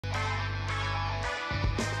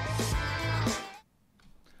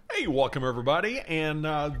Hey, welcome everybody, and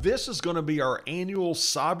this is going to be our annual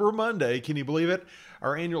Cyber Monday. Can you believe it?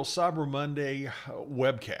 Our annual Cyber Monday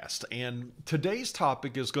webcast. And today's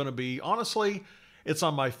topic is going to be, honestly, it's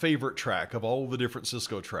on my favorite track of all the different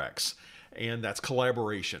Cisco tracks, and that's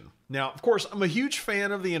collaboration. Now, of course, I'm a huge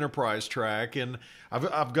fan of the enterprise track, and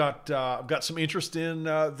I've got some interest in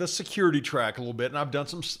the security track a little bit, and I've done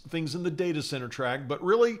some things in the data center track, but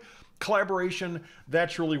really, collaboration,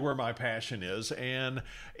 that's really where my passion is. And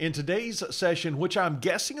in today's session, which I'm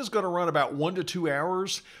guessing is going to run about 1 to 2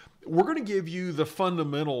 hours, we're going to give you the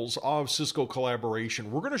fundamentals of Cisco Collaboration.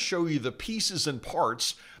 We're going to show you the pieces and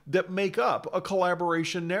parts that make up a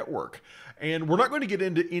collaboration network. And we're not going to get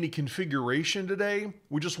into any configuration today.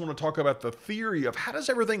 We just want to talk about the theory of how does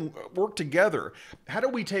everything work together? How do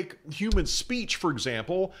we take human speech, for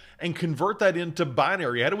example, and convert that into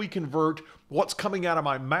binary? How do we convert what's coming out of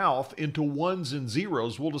my mouth into ones and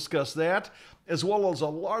zeros? We'll discuss that, as well as a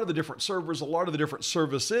lot of the different servers, a lot of the different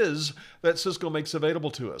services that Cisco makes available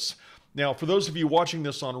to us. Now, for those of you watching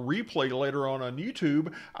this on replay later on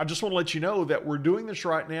YouTube, I just want to let you know that we're doing this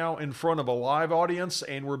right now in front of a live audience,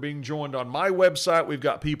 and we're being joined on my website. We've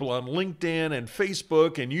got people on LinkedIn and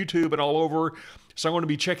Facebook and YouTube and all over. So I'm going to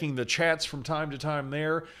be checking the chats from time to time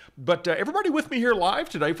there. But everybody with me here live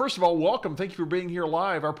today, first of all, welcome. Thank you for being here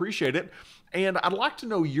live. I appreciate it. And I'd like to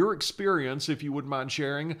know your experience, if you wouldn't mind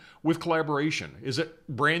sharing, with collaboration. Is it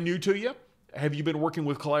brand new to you? Have you been working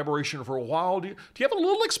with collaboration for a while? Do you have a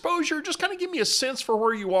little exposure? Just kind of give me a sense for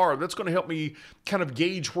where you are. That's going to help me kind of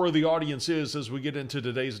gauge where the audience is as we get into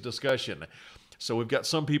today's discussion. So we've got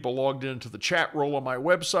some people logged into the chat roll on my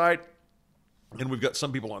website, and we've got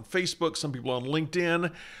some people on Facebook, some people on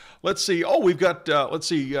LinkedIn. Let's see. Oh, we've got,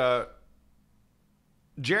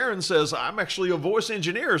 Jaron says, I'm actually a voice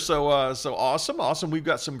engineer. So awesome. We've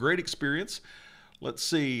got some great experience. Let's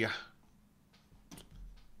see.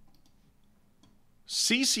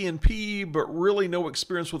 CCNP, but really no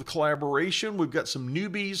experience with collaboration. We've got some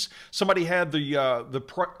newbies. Somebody had the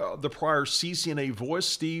prior CCNA voice.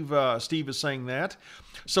 Steve is saying that.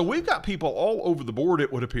 So we've got people all over the board,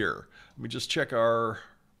 it would appear. Let me just check our.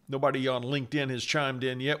 Nobody on LinkedIn has chimed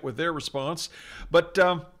in yet with their response. But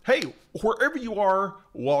hey, wherever you are,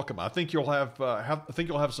 welcome. I think you'll have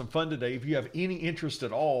some fun today if you have any interest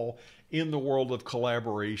at all in the world of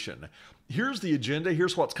collaboration. Here's the agenda.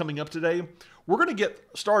 Here's what's coming up today. We're going to get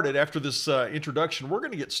started after this introduction. We're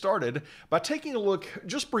going to get started by taking a look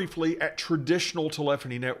just briefly at traditional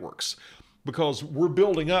telephony networks, because we're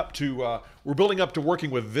building up to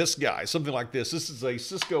working with this guy, something like this. This is a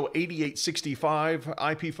Cisco 8865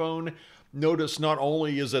 IP phone. Notice not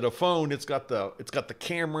only is it a phone, it's got the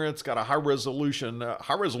camera, it's got a high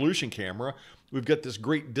resolution camera. We've got this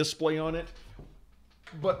great display on it.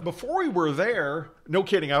 But before we were there, no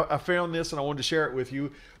kidding, I found this and I wanted to share it with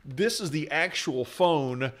you. This is the actual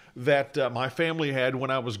phone that my family had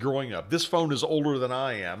when I was growing up. This phone is older than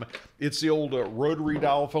I am. It's the old rotary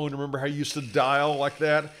dial phone. Remember how you used to dial like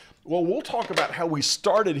that? Well, we'll talk about how we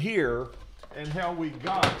started here and how we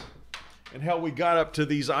got up to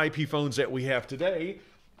these IP phones that we have today,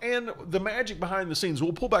 and the magic behind the scenes.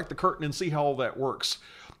 We'll pull back the curtain and see how all that works.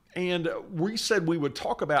 And we said we would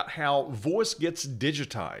talk about how voice gets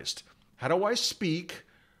digitized. How do I speak,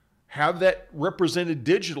 have that represented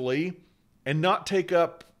digitally, and not take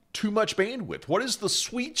up too much bandwidth? What is the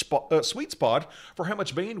sweet spot for how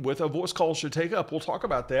much bandwidth a voice call should take up? We'll talk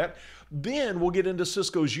about that. Then we'll get into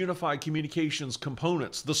Cisco's Unified Communications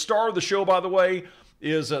components. The star of the show, by the way,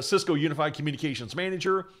 is Cisco Unified Communications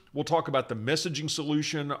Manager. We'll talk about the messaging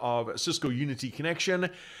solution of Cisco Unity Connection.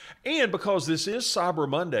 And because this is Cyber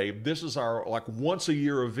Monday, this is our once a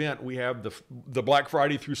year event. We have the Black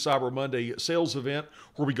Friday through Cyber Monday sales event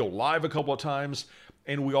where we go live a couple of times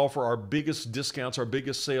and we offer our biggest discounts, our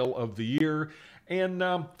biggest sale of the year. And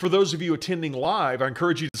for those of you attending live, I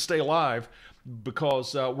encourage you to stay live,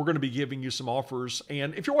 because we're going to be giving you some offers.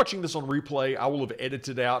 And if you're watching this on replay, I will have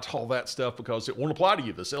edited out all that stuff because it won't apply to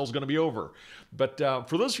you. The sale's going to be over. But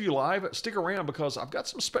for those of you live, stick around, because I've got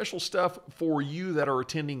some special stuff for you that are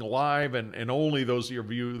attending live, and only those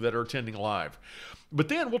of you that are attending live. But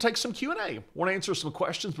then we'll take some Q&A. I want to answer some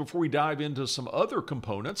questions before we dive into some other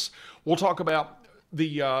components. We'll talk about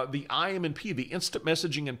the IM&P, the Instant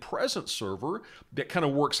Messaging and Presence Server, that kind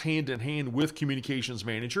of works hand in hand with Communications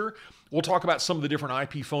Manager. We'll talk about some of the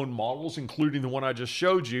different IP phone models, including the one I just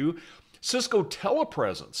showed you. Cisco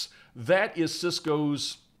Telepresence, that is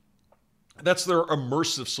Cisco's, that's their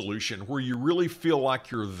immersive solution where you really feel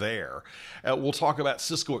like you're there. We'll talk about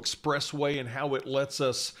Cisco Expressway and how it lets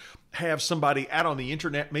us have somebody out on the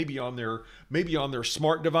internet, maybe on their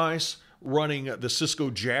smart device, running the Cisco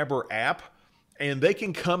Jabber app, and they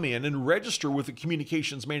can come in and register with the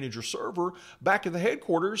Communications Manager server back at the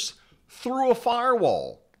headquarters through a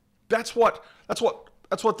firewall. That's what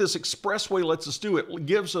this expressway lets us do. It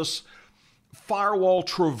gives us firewall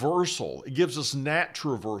traversal. It gives us NAT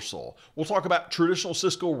traversal. We'll talk about traditional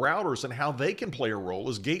Cisco routers and how they can play a role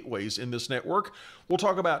as gateways in this network. We'll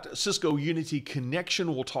talk about Cisco Unity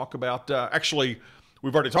Connection. We'll talk about, actually,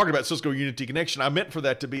 we've already talked about Cisco Unity Connection. I meant for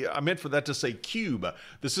that to say Cube,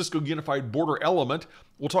 the Cisco Unified Border Element.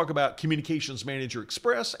 We'll talk about Communications Manager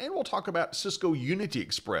Express, and we'll talk about Cisco Unity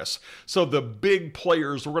Express. So the big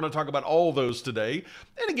players, we're going to talk about all those today.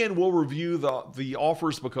 And again, we'll review the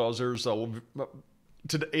offers because there's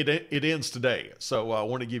it ends today. So I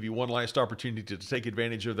want to give you one last opportunity to take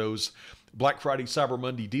advantage of those Black Friday, Cyber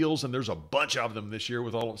Monday deals, and there's a bunch of them this year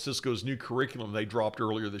with all of Cisco's new curriculum they dropped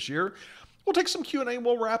earlier this year. We'll take some Q&A and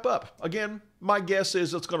we'll wrap up. Again, my guess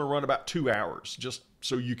is it's going to run about 2 hours, just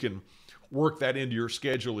so you can work that into your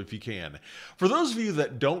schedule if you can. For those of you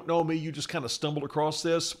that don't know me, you just kind of stumbled across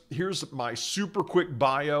this, here's my super quick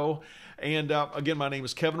bio. And again, my name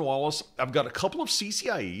is Kevin Wallace. I've got a couple of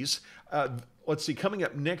CCIEs. Let's see, coming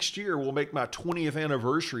up next year, we'll make my 20th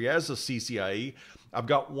anniversary as a CCIE. I've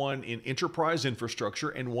got one in enterprise infrastructure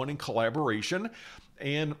and one in collaboration.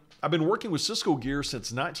 And I've been working with Cisco gear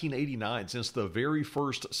since 1989, since the very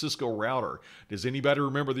first Cisco router. Does anybody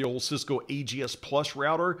remember the old Cisco AGS Plus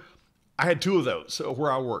router? I had 2 of those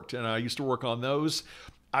where I worked, and I used to work on those.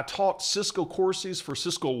 I taught Cisco courses for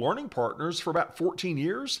Cisco Learning Partners for about 14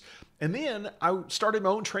 years, and then I started my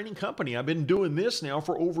own training company. I've been doing this now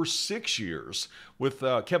for over 6 years with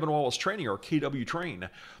Kevin Wallace Training, or KW Train.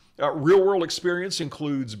 Real-world experience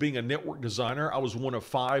includes being a network designer. I was one of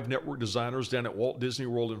 5 network designers down at Walt Disney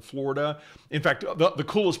World in Florida. In fact, the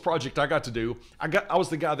coolest project I got to do, I was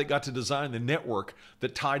the guy that got to design the network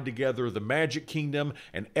that tied together the Magic Kingdom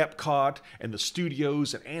and Epcot and the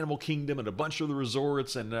studios and Animal Kingdom and a bunch of the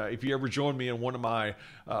resorts. And if you ever join me in one of my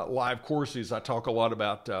live courses, I talk a lot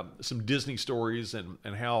about some Disney stories and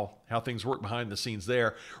how things work behind the scenes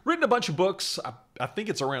there. Written a bunch of books. I think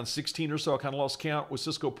it's around 16 or so. I kind of lost count with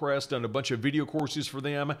Cisco Press, done a bunch of video courses for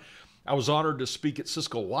them. I was honored to speak at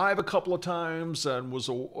Cisco Live a couple of times and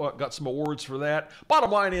got some awards for that.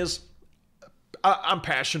 Bottom line is, I'm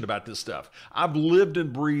passionate about this stuff. I've lived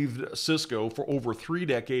and breathed Cisco for over 3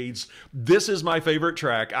 decades. This is my favorite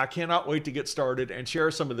track. I cannot wait to get started and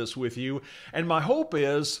share some of this with you. And my hope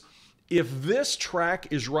is, if this track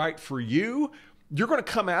is right for you, you're going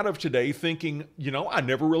to come out of today thinking, you know, I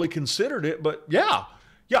never really considered it, but yeah,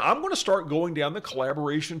 I'm going to start going down the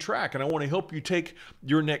collaboration track, and I want to help you take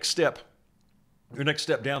your next step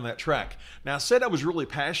down that track. Now, I said I was really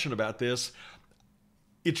passionate about this.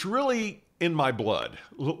 It's really in my blood,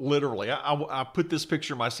 literally. I put this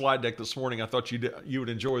picture in my slide deck this morning. I thought you would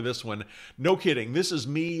enjoy this one. No kidding. This is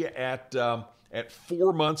me at 3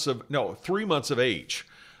 months of age.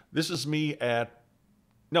 This is me at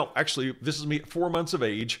this is me at 4 months of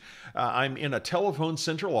age. I'm in a telephone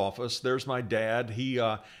central office. There's my dad. He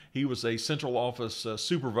was a central office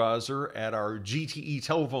supervisor at our GTE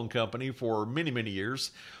telephone company for many, many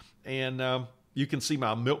years. And you can see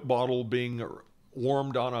my milk bottle being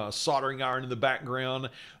warmed on a soldering iron in the background.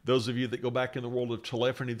 Those of you that go back in the world of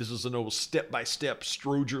telephony, this is an old step-by-step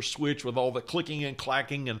Stroger switch with all the clicking and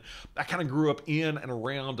clacking, and I kind of grew up in and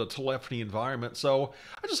around a telephony environment, so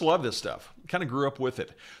I just love this stuff. Kind of grew up with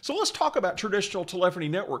it. So let's talk about traditional telephony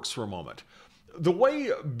networks for a moment. The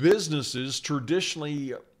way businesses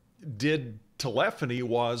traditionally did telephony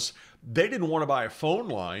was they didn't want to buy a phone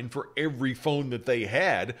line for every phone that they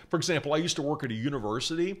had. For example, I used to work at a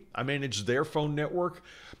university. I managed their phone network,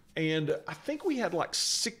 and I think we had like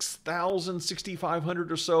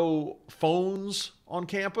 6,500 or so phones on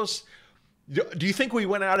campus. Do you think we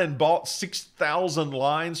went out and bought 6,000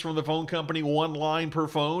 lines from the phone company, 1 line per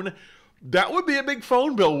phone? That would be a big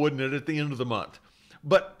phone bill, wouldn't it, at the end of the month?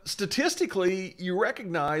 But statistically, you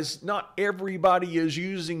recognize not everybody is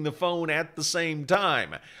using the phone at the same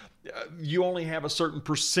time. You only have a certain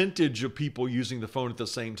percentage of people using the phone at the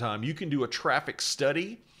same time. You can do a traffic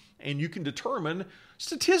study, and you can determine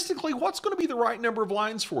statistically what's going to be the right number of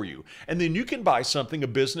lines for you. And then you can buy something. A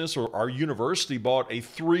business or our university bought a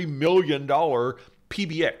 $3 million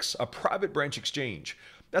PBX, a private branch exchange.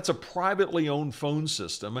 That's a privately owned phone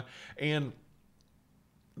system, and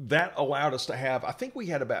that allowed us to have, I think we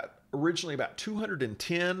had originally about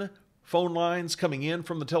 210 phone lines coming in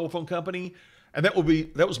from the telephone company, and that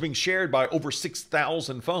was being shared by over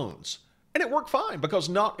 6,000 phones. And it worked fine because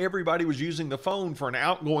not everybody was using the phone for an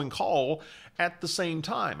outgoing call at the same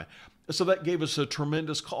time. So that gave us a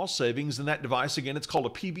tremendous cost savings, and that device, again, it's called a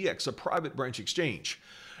PBX, a private branch exchange.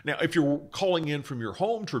 Now, if you're calling in from your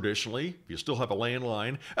home traditionally, if you still have a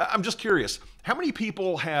landline, I'm just curious, how many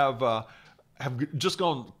people have just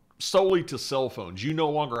gone solely to cell phones? You no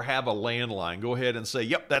longer have a landline. Go ahead and say,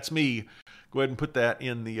 "Yep, that's me." Go ahead and put that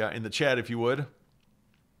in the chat if you would.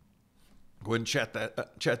 Go ahead and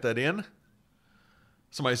chat that in.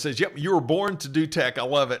 Somebody says, "Yep, you were born to do tech." I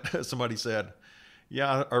love it. Somebody said,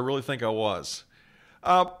 "Yeah, I really think I was."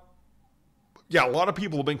 Yeah, a lot of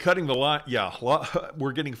people have been cutting the line. Yeah,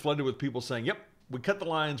 we're getting flooded with people saying, "Yep, we cut the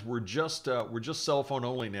lines. We're just cell phone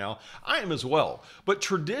only now." I am as well. But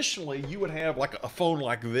traditionally, you would have like a phone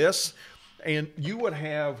like this, and you would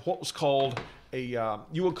have what was called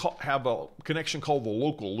have a connection called the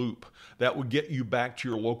local loop that would get you back to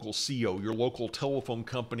your local CO, your local telephone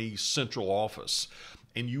company central office.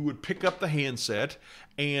 And you would pick up the handset,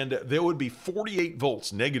 and there would be 48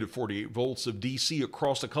 volts, negative 48 volts of DC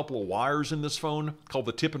across a couple of wires in this phone called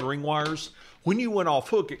the tip and ring wires. When you went off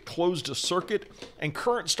hook, it closed a circuit and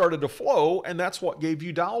current started to flow, and that's what gave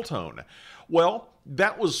you dial tone. Well,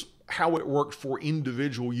 that was how it worked for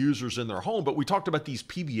individual users in their home. But we talked about these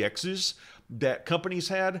PBXs that companies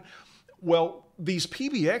had. Well, these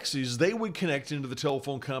PBXs, they would connect into the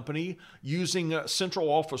telephone company using central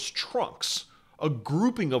office trunks, a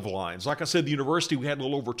grouping of lines. Like I said, the university, we had a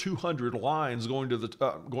little over 200 lines going to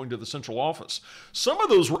the central office. Some of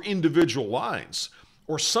those were individual lines,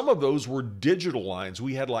 or some of those were digital lines.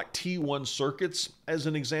 We had like T1 circuits as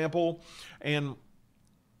an example, and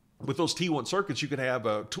with those T1 circuits, you could have,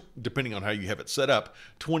 depending on how you have it set up,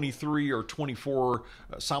 23 or 24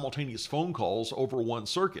 simultaneous phone calls over one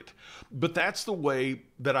circuit. But that's the way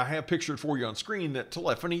that I have pictured for you on screen that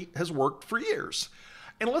telephony has worked for years.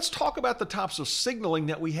 And let's talk about the types of signaling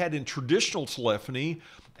that we had in traditional telephony,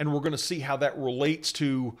 and we're going to see how that relates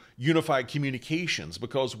to unified communications,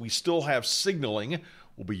 because we still have signaling.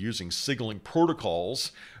 We'll be using signaling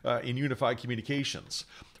protocols in unified communications.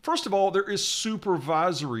 First of all, there is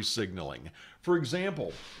supervisory signaling. For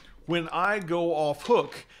example, when I go off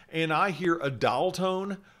hook and I hear a dial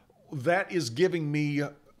tone, that is giving me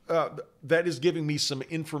some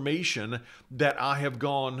information that I have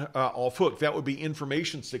gone off hook. That would be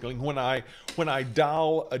information signaling. When I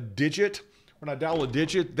dial a digit,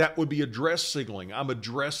 that would be address signaling. I'm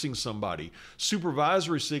addressing somebody.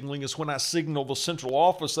 Supervisory signaling is when I signal the central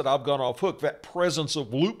office that I've gone off hook. That presence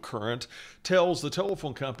of loop current tells the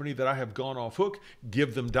telephone company that I have gone off hook.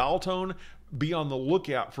 Give them dial tone. Be on the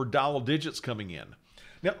lookout for dial digits coming in.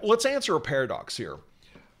 Now, let's answer a paradox here.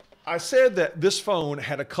 I said that this phone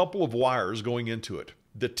had a couple of wires going into it,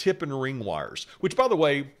 the tip and ring wires, which, by the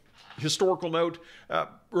way, historical note,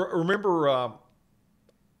 remember,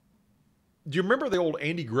 do you remember the old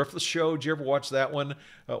Andy Griffith show? Did you ever watch that one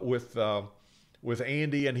with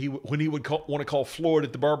Andy? And when he would want to call Floyd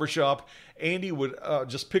at the barbershop, Andy would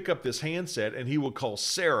just pick up this handset and he would call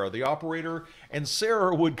Sarah, the operator, and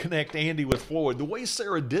Sarah would connect Andy with Floyd. The way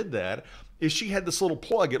Sarah did that is she had this little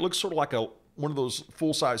plug. It looks sort of like one of those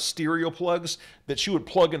full-size stereo plugs that she would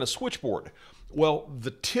plug in a switchboard. Well,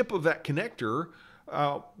 the tip of that connector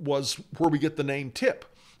was where we get the name tip.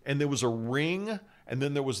 And there was a ring, and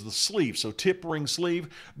then there was the sleeve. So tip, ring, sleeve.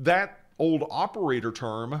 That old operator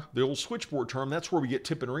term, the old switchboard term, that's where we get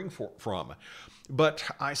tip and ring from. But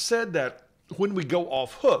I said that when we go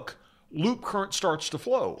off hook, loop current starts to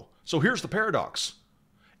flow. So here's the paradox.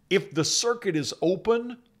 If the circuit is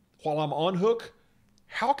open while I'm on hook,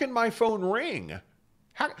 how can my phone ring?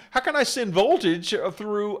 How can I send voltage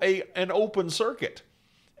through an open circuit?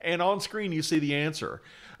 And on screen you see the answer.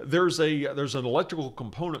 There's an electrical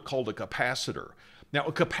component called a capacitor. Now,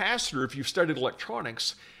 a capacitor, if you've studied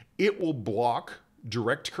electronics, it will block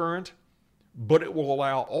direct current, but it will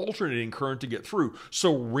allow alternating current to get through.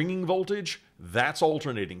 So ringing voltage, that's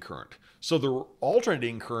alternating current. So the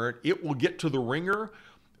alternating current, it will get to the ringer,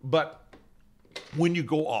 but when you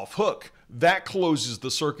go off hook, that closes the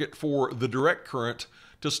circuit for the direct current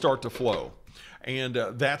to start to flow. And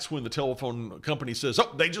that's when the telephone company says,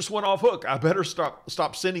 oh, they just went off hook. I better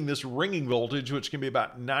stop sending this ringing voltage, which can be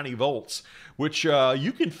about 90 volts, which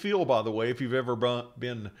you can feel, by the way, if you've ever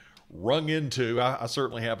been rung into. I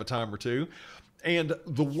certainly have a time or two. And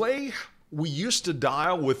the way we used to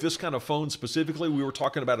dial with this kind of phone specifically, we were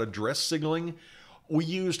talking about address signaling. We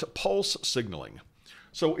used pulse signaling.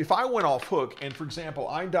 So if I went off hook and, for example,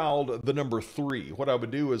 I dialed the number 3, what I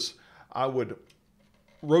would do is I would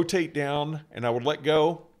rotate down and I would let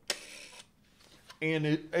go.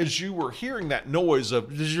 And as you were hearing that noise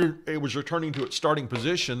of it was returning to its starting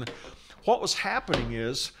position, what was happening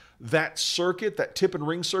is that circuit, that tip and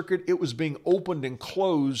ring circuit, it was being opened and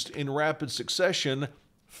closed in rapid succession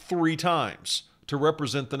 3 times to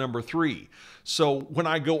represent the number 3. So when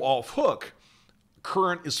I go off hook,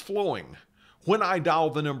 current is flowing. When I dial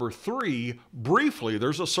the number 3, briefly,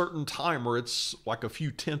 there's a certain timer. It's like a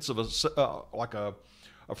few tenths of a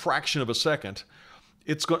fraction of a second.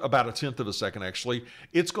 It's about a tenth of a second, actually.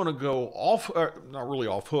 It's going to go off, not really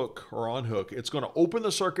off hook or on hook. It's going to open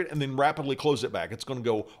the circuit and then rapidly close it back. It's going to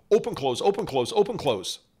go open, close, open, close, open,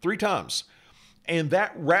 close 3 times. And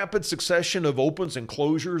that rapid succession of opens and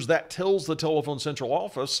closures, that tells the telephone central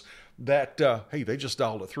office that, hey, they just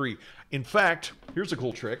dialed a 3. In fact, here's a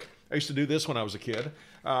cool trick. I used to do this when I was a kid.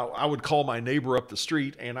 I would call my neighbor up the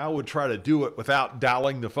street, and I would try to do it without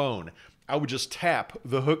dialing the phone. I would just tap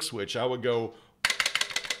the hook switch. I would go,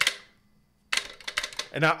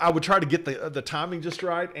 and I would try to get the timing just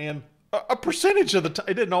right, and a percentage of the time,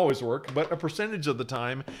 it didn't always work, but a percentage of the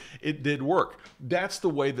time it did work. That's the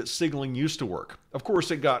way that signaling used to work. Of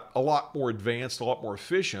course, it got a lot more advanced, a lot more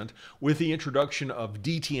efficient with the introduction of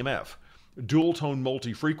DTMF, dual tone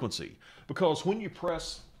multi-frequency, because when you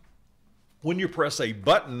press a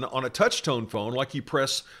button on a touch tone phone, like you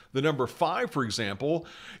press the number 5, for example,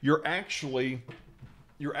 you're actually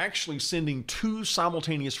sending 2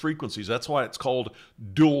 simultaneous frequencies. That's why it's called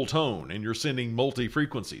dual tone, and you're sending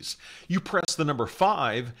multi-frequencies. You press the number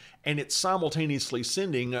 5, and it's simultaneously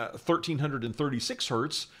sending 1336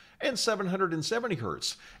 hertz and 770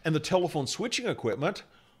 hertz. And the telephone switching equipment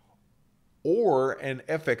or an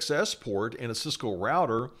FXS port in a Cisco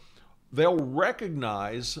router, they'll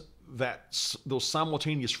recognize those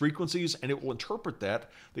simultaneous frequencies, and it will interpret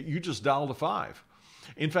that you just dialed a 5.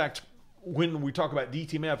 In fact, when we talk about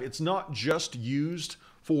DTMF, it's not just used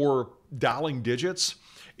for dialing digits.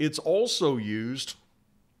 It's also used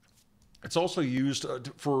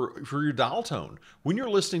for your dial tone. When you're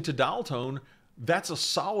listening to dial tone, that's a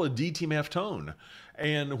solid DTMF tone.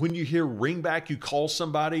 And when you hear ring back, you call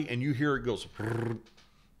somebody and you hear it goes,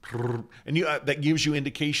 and that gives you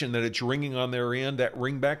indication that it's ringing on their end, that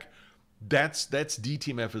ring back. That's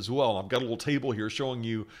DTMF as well. I've got a little table here showing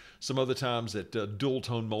you some other times that dual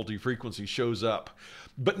tone multi-frequency shows up.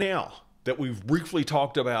 But now that we've briefly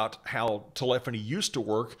talked about how telephony used to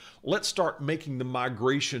work, let's start making the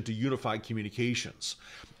migration to unified communications.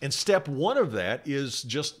 And step 1 of that is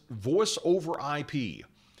just voice over IP.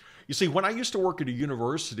 You see, when I used to work at a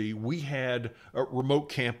university, we had remote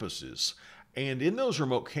campuses. And in those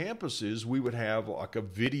remote campuses, we would have like a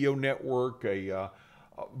video network, a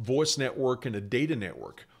voice network, and a data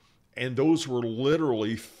network. And those were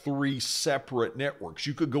literally 3 separate networks.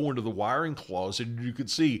 You could go into the wiring closet and you could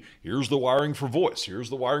see, here's the wiring for voice, here's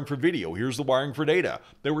the wiring for video, here's the wiring for data.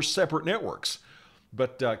 They were separate networks.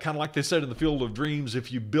 But kind of like they said in the Field of Dreams,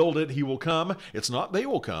 if you build it, he will come. It's not they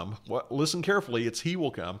will come. Well, listen carefully, it's he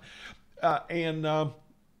will come.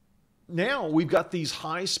 Now we've got these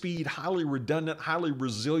high-speed, highly redundant, highly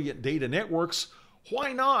resilient data networks.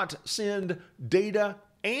 Why not send data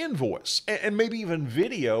and voice, and maybe even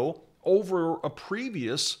video over a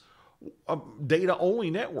previous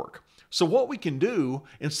data-only network? So what we can do,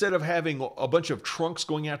 instead of having a bunch of trunks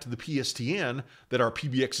going out to the PSTN that our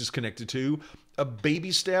PBX is connected to, a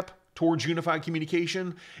baby step towards unified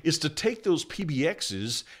communication is to take those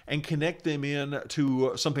PBXs and connect them in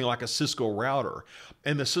to something like a Cisco router.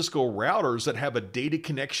 And the Cisco routers that have a data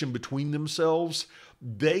connection between themselves,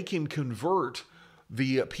 they can convert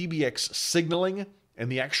the PBX signaling and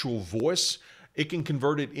the actual voice. It can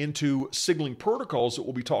convert it into signaling protocols that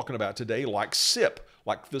we'll be talking about today, like SIP,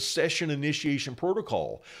 like the Session Initiation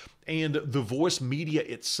Protocol. And the voice media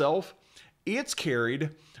itself, it's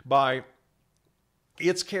carried by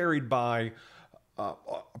a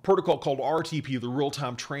protocol called RTP, the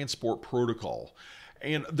Real-Time Transport Protocol.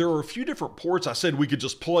 And there are a few different ports. I said we could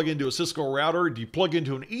just plug into a Cisco router. Do you plug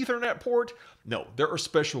into an Ethernet port? No, there are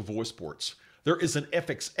special voice ports. There is an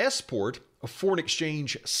FXS port, a foreign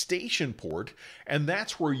exchange station port, and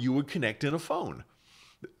that's where you would connect in a phone.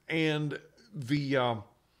 And the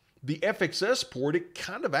FXS port, it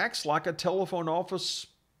kind of acts like a telephone office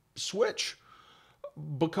switch,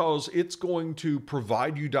 because it's going to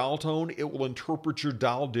provide you dial tone. It will interpret your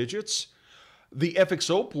dial digits. The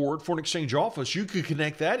FXO port, foreign exchange office, you could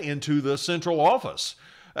connect that into the central office.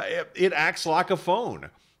 It acts like a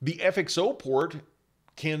phone. The FXO port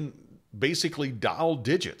can basically dial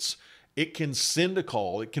digits. It can send a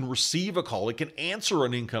call, it can receive a call, it can answer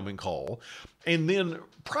an incoming call. And then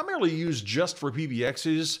primarily used just for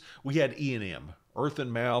PBXs, we had E&M. Earth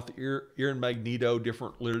and mouth, ear and magneto,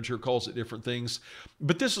 different literature calls it different things.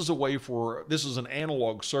 But this is an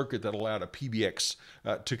analog circuit that allowed a PBX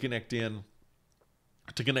to connect into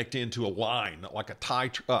a line, like a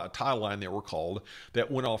tie line they were called,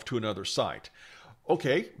 that went off to another site.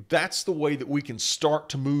 Okay, that's the way that we can start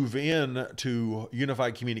to move in to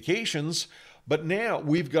unified communications. But now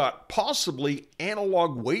we've got possibly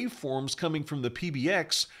analog waveforms coming from the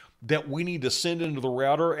PBX that we need to send into the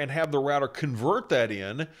router and have the router convert that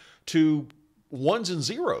in to ones and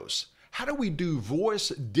zeros. How do we do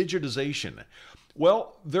voice digitization?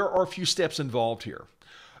 Well, there are a few steps involved here.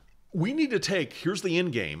 We need to take, here's the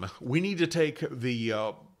end game, we need to take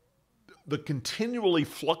the continually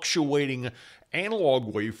fluctuating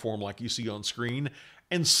analog waveform like you see on screen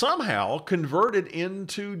and somehow convert it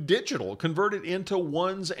into digital, convert it into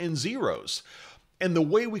ones and zeros. And the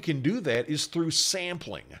way we can do that is through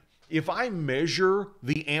sampling. If I measure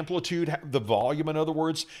the amplitude, the volume, in other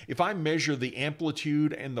words, if I measure the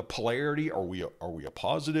amplitude and the polarity, are we a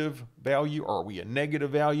positive value? Or are we a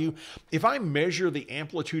negative value? If I measure the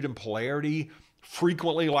amplitude and polarity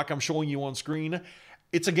frequently, like I'm showing you on screen,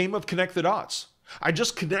 it's a game of connect the dots. I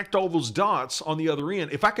just connect all those dots on the other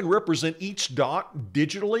end. If I can represent each dot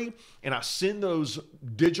digitally and I send those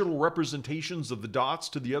digital representations of the dots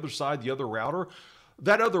to the other side, the other router,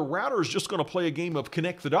 that other router is just going to play a game of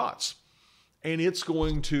connect the dots. And it's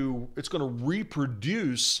going to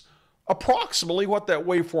reproduce approximately what that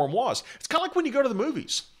waveform was. It's kind of like when you go to the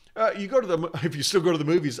movies. If you still go to the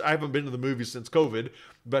movies, I haven't been to the movies since COVID,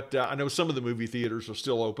 but I know some of the movie theaters are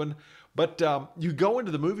still open. But you go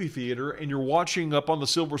into the movie theater and you're watching up on the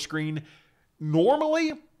silver screen.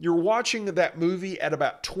 Normally, you're watching that movie at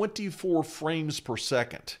about 24 frames per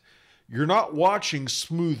second. You're not watching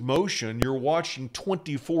smooth motion. You're watching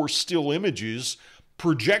 24 still images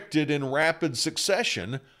projected in rapid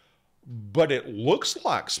succession, but it looks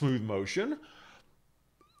like smooth motion.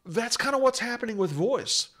 That's kind of what's happening with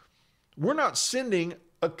voice. We're not sending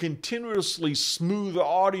a continuously smooth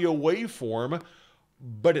audio waveform,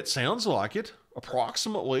 but it sounds like it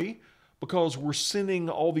approximately because we're sending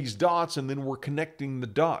all these dots and then we're connecting the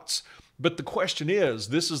dots. But the question is,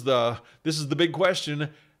 this is the big question,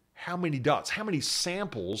 how many dots, how many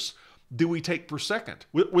samples do we take per second?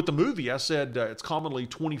 With the movie, I said it's commonly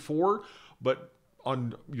 24, but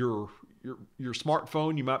on your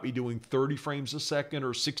smartphone, you might be doing 30 frames a second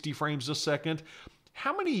or 60 frames a second.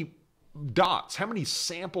 How many dots, how many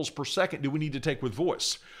samples per second do we need to take with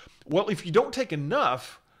voice? Well, if you don't take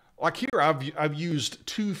enough, like here, I've used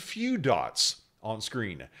too few dots on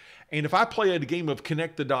screen. And if I play a game of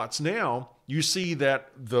connect the dots now, you see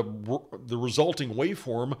that the resulting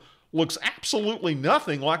waveform looks absolutely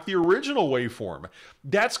nothing like the original waveform.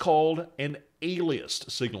 That's called an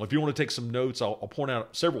aliased signal. If you want to take some notes, I'll point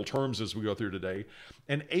out several terms as we go through today.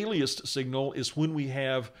 An aliased signal is when we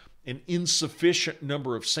have an insufficient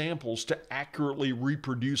number of samples to accurately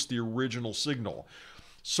reproduce the original signal.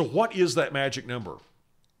 So what is that magic number?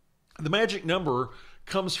 The magic number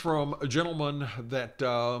comes from a gentleman that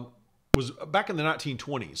was back in the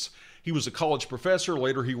 1920s. He was a college professor.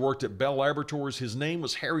 Later, he worked at Bell Laboratories. His name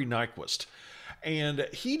was Harry Nyquist. And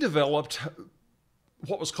he developed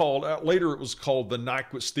what was called, later it was called the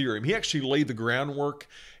Nyquist theorem. He actually laid the groundwork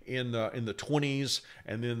in the 20s,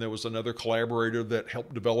 and then there was another collaborator that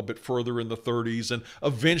helped develop it further in the 30s, and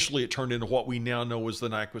eventually it turned into what we now know as the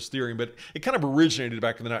Nyquist theorem, but it kind of originated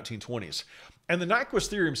back in the 1920s. And the Nyquist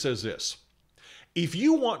theorem says this: if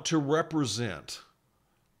you want to represent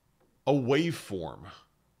a waveform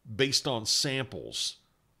based on samples,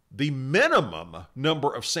 the minimum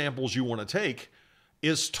number of samples you want to take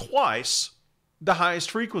is twice the highest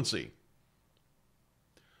frequency.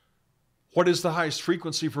 What is the highest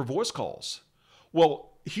frequency for voice calls?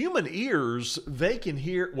 Well, human ears, they can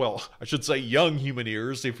hear, well, I should say young human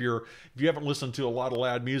ears. If you haven't listened to a lot of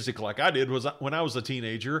loud music like I did when I was a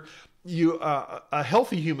teenager, a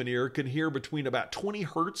healthy human ear can hear between about 20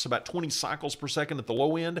 hertz, about 20 cycles per second at the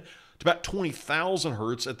low end, to about 20,000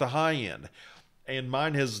 hertz at the high end. And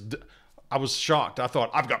mine has, I was shocked. I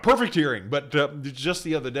thought, I've got perfect hearing. But just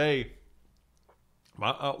the other day,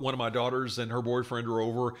 one of my daughters and her boyfriend were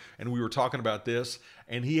over, and we were talking about this,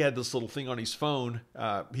 and he had this little thing on his phone.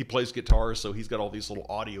 He plays guitar, so he's got all these little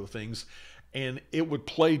audio things, and it would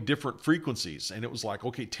play different frequencies. And it was like,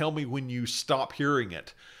 okay, tell me when you stop hearing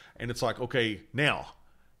it. And it's like, okay, now.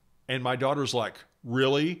 And my daughter's like,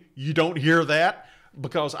 really? You don't hear that?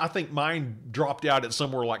 Because I think mine dropped out at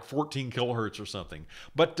somewhere like 14 kilohertz or something.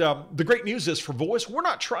 But the great news is for voice, we're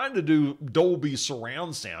not trying to do Dolby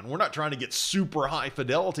surround sound. We're not trying to get super high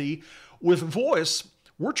fidelity. With voice,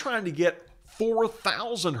 we're trying to get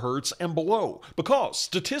 4,000 hertz and below. Because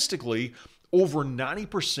statistically, over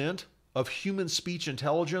 90% of human speech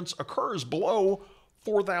intelligence occurs below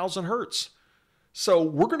 4,000 hertz. So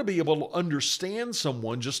we're going to be able to understand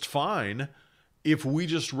someone just fine if we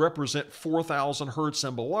just represent 4,000 hertz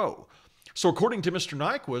and below. So according to Mr.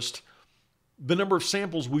 Nyquist, the number of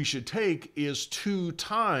samples we should take is 2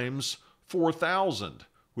 times 4,000,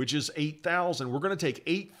 which is 8,000. We're going to take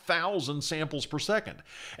 8,000 samples per second.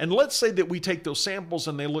 And let's say that we take those samples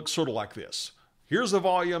and they look sort of like this. Here's the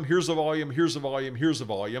volume, here's the volume, here's the volume, here's the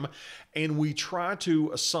volume, and we try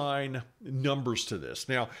to assign numbers to this.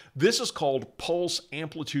 Now, this is called pulse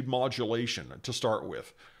amplitude modulation to start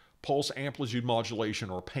with. Pulse amplitude modulation,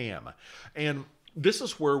 or PAM. And this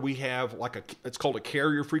is where we have it's called a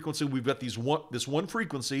carrier frequency. We've got this one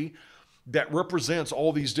frequency that represents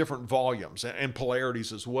all these different volumes and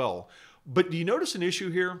polarities as well. But do you notice an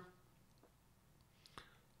issue here?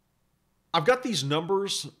 I've got these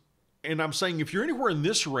numbers, and I'm saying if you're anywhere in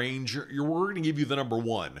this range, we're going to give you the number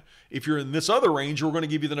 1. If you're in this other range, we're going to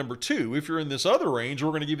give you the number 2. If you're in this other range, we're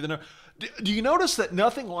going to give you the number... Do you notice that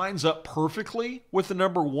nothing lines up perfectly with the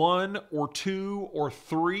number 1 or 2 or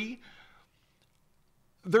 3?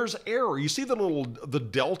 There's error. You see the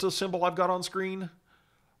delta symbol I've got on screen?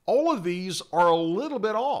 All of these are a little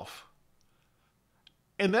bit off.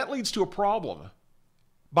 And that leads to a problem.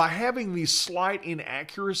 By having these slight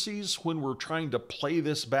inaccuracies when we're trying to play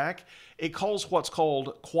this back, it causes what's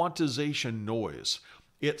called quantization noise.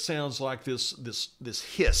 It sounds like this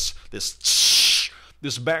hiss,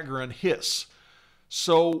 this background hiss.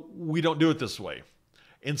 So we don't do it this way.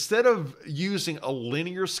 Instead of using a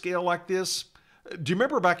linear scale like this, do you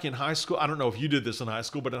remember back in high school? I don't know if you did this in high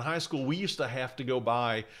school, but in high school we used to have to go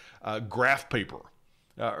buy graph paper.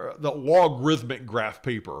 The logarithmic graph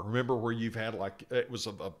paper. Remember where you've had it was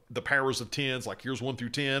the powers of tens, like here's 1 through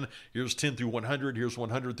 10, here's 10 through 100, here's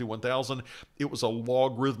 100 through 1000. It was a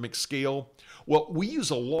logarithmic scale. Well, we use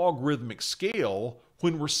a logarithmic scale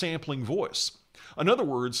when we're sampling voice. In other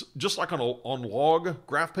words, just like on log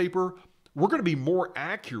graph paper, we're going to be more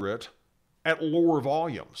accurate at lower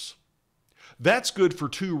volumes. That's good for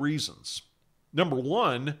 2 reasons. Number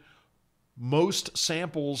 1, most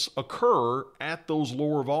samples occur at those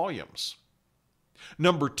lower volumes.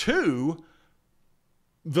 Number 2,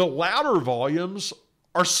 the louder volumes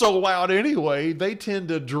are so loud anyway, they tend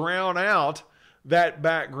to drown out that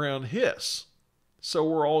background hiss. So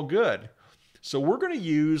we're all good. So we're going to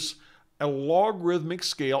use a logarithmic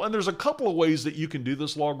scale, and there's a couple of ways that you can do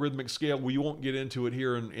this logarithmic scale. We won't get into it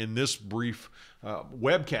here in this brief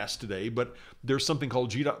webcast today, but there's something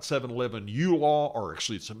called G.711 U law, or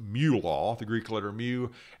actually it's a mu law, the Greek letter mu,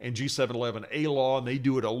 and G711 A law, and they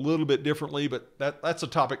do it a little bit differently, but that's a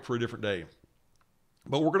topic for a different day.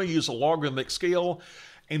 But we're going to use a logarithmic scale,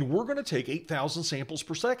 and we're going to take 8,000 samples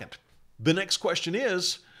per second. The next question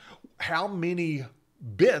is, how many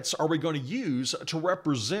bits are we going to use to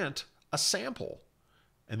represent a sample?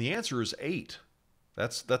 And the answer is 8.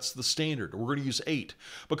 That's the standard. We're going to use 8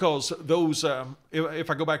 because those, if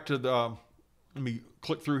I go back to let me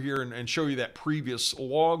click through here and show you that previous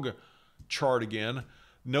log chart again.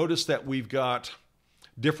 Notice that we've got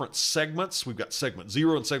different segments. We've got segment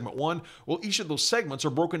 0 and segment 1. Well, each of those segments are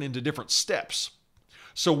broken into different steps.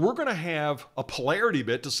 So we're going to have a polarity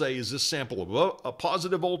bit to say, is this sample a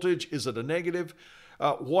positive voltage? Is it a negative?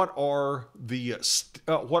 What are the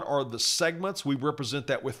segments? We represent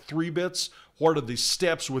that with 3 bits. What are the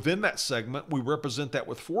steps within that segment? We represent that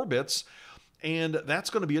with 4 bits. And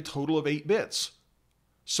that's going to be a total of 8 bits.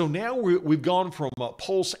 So now we've gone from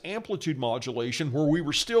pulse amplitude modulation, where we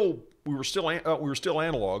were still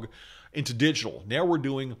analog, into digital. Now we're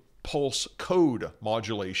doing pulse code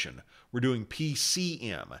modulation. We're doing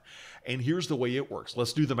PCM. And here's the way it works.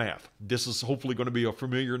 Let's do the math. This is hopefully going to be a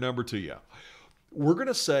familiar number to you. We're going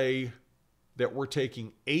to say that we're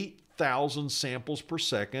taking 8,000 samples per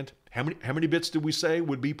second. How many bits did we say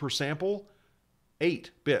would be per sample?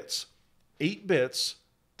 8 bits. 8 bits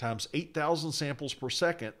times 8,000 samples per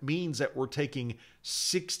second means that we're taking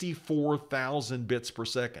 64,000 bits per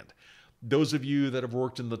second. Those of you that have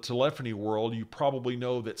worked in the telephony world, you probably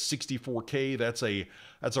know that 64K, that's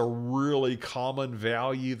a really common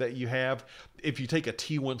value that you have. If you take a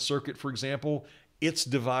T1 circuit, for example, it's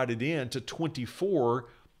divided into 24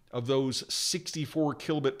 of those 64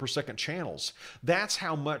 kilobit per second channels. That's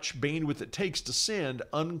how much bandwidth it takes to send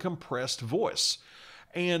uncompressed voice.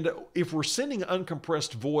 And if we're sending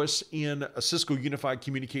uncompressed voice in a Cisco Unified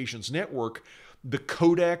Communications Network, the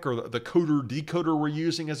codec, or the coder decoder we're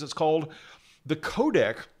using as it's called, the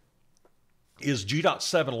codec is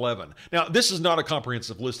G.711. Now, this is not a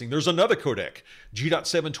comprehensive listing. There's another codec,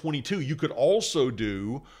 G.722. You could also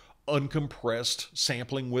do uncompressed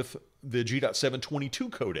sampling with the G.722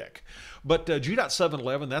 codec. But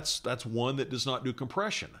G.711, that's one that does not do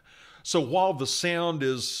compression. So while the sound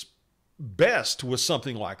is best with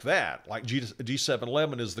something like that, like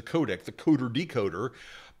G711 is the codec, the coder decoder,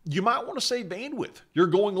 You might want to save bandwidth. You're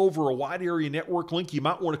going over a wide area network link. You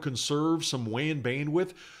might want to conserve some WAN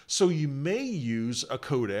bandwidth. So you may use a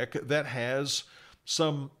codec that has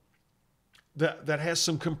some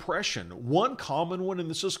compression. One common one in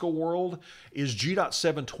the Cisco world is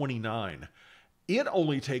G.729. It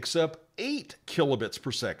only takes up 8 kilobits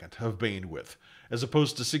per second of bandwidth as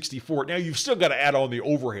opposed to 64. Now, you've still got to add on the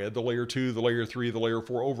overhead, the layer 2, the layer 3, the layer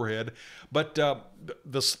 4 overhead. But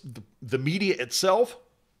the media itself,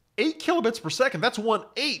 8 kilobits per second, that's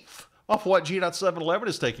 1/8 of what G.711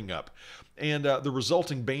 is taking up. And the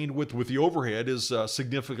resulting bandwidth with the overhead is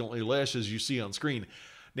significantly less, as you see on screen.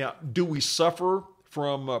 Now, do we suffer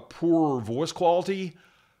from poorer voice quality?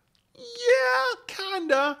 Yeah,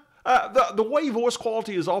 kinda. The way voice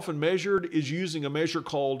quality is often measured is using a measure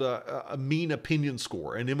called a mean opinion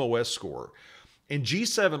score, an MOS score. And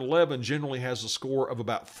G711 generally has a score of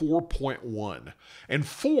about 4.1. And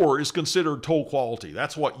 4 is considered total quality.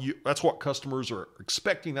 That's what customers are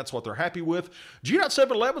expecting. That's what they're happy with.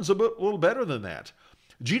 G.711 is a little better than that.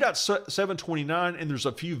 G.729, and there's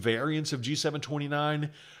a few variants of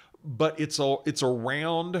G729, but it's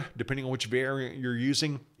around, depending on which variant you're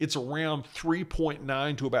using, it's around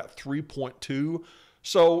 3.9 to about 3.2.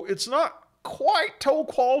 So it's not quite total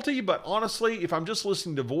quality, but honestly, if I'm just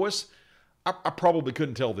listening to voice, I probably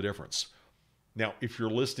couldn't tell the difference. Now, if you're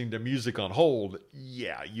listening to music on hold,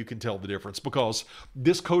 yeah, you can tell the difference because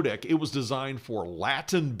this codec, it was designed for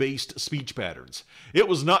Latin-based speech patterns. It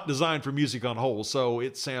was not designed for music on hold, so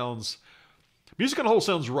it sounds... Music on hold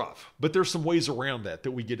sounds rough, but there's some ways around that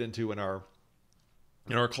we get into in our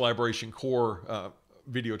Collaboration Core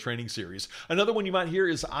video training series. Another one you might hear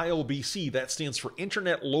is ILBC. That stands for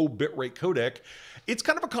Internet Low Bitrate Codec. It's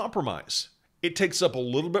kind of a compromise. It takes up a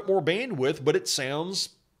little bit more bandwidth, but it sounds,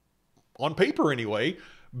 on paper anyway,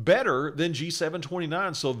 better than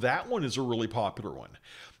G729. So that one is a really popular one.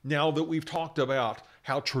 Now that we've talked about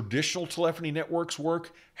how traditional telephony networks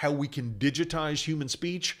work, how we can digitize human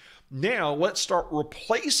speech, now let's start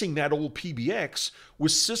replacing that old PBX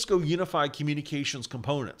with Cisco Unified Communications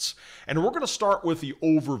components. And we're going to start with the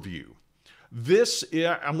overview.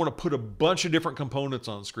 I'm going to put a bunch of different components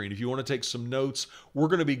on screen. If you want to take some notes, we're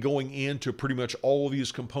going to be going into pretty much all of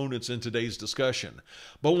these components in today's discussion.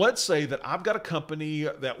 But let's say that I've got a company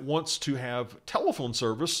that wants to have telephone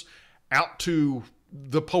service out to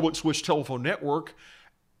the public switch telephone network,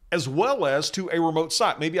 as well as to a remote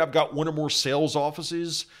site. Maybe I've got one or more sales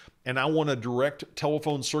offices and I want a direct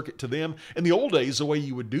telephone circuit to them. In the old days, the way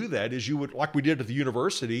you would do that is you would, like we did at the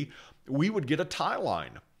university, we would get a tie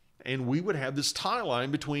line. And we would have this tie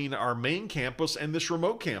line between our main campus and this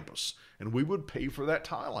remote campus. And we would pay for that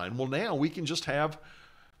tie line. Well, now we can just have,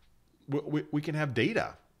 we can have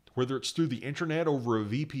data, whether it's through the internet over a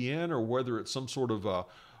VPN or whether it's some sort of a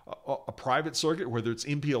private circuit, whether it's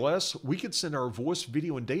MPLS, we could send our voice,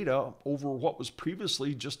 video, and data over what was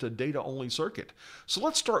previously just a data-only circuit. So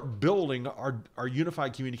let's start building our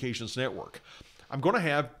unified communications network. I'm going to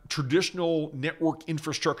have traditional network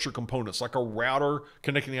infrastructure components like a router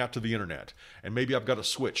connecting out to the internet. And maybe I've got a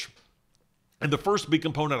switch. And the first big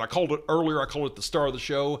component, I called it earlier, I called it the star of the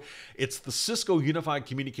show. It's the Cisco Unified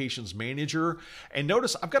Communications Manager. And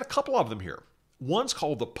notice I've got a couple of them here. One's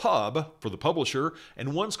called the pub for the publisher,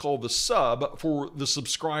 and one's called the sub for the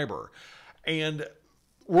subscriber. And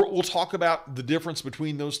we'll talk about the difference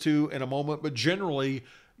between those two in a moment, but generally,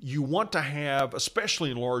 you want to have, especially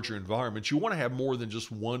in larger environments, you want to have more than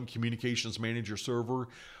just one communications manager server.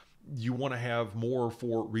 You want to have more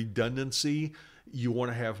for redundancy. You want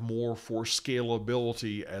to have more for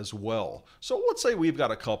scalability as well. So let's say we've got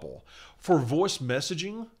a couple. For voice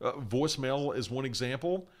messaging, voicemail is one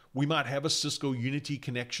example. We might have a Cisco Unity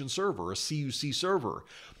Connection server, a CUC server.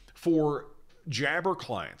 For Jabber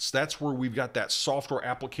clients, that's where we've got that software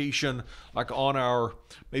application like on our,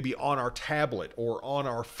 maybe on our tablet or on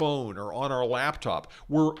our phone or on our laptop.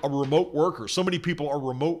 We're a remote worker. So many people are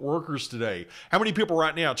remote workers today. How many people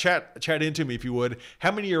right now, chat into me if you would,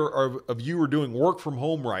 how many of you are doing work from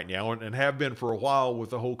home right now and have been for a while with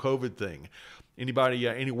the whole COVID thing? Anybody,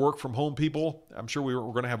 any work from home people? I'm sure we're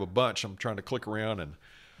going to have a bunch. I'm trying to click around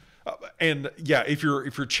and yeah, if you're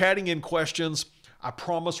chatting in questions, I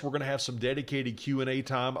promise we're going to have some dedicated Q&A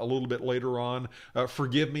time a little bit later on.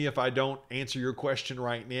 Forgive me if I don't answer your question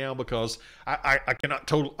right now because I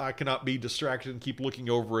cannot be distracted and keep looking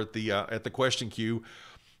over at the question queue.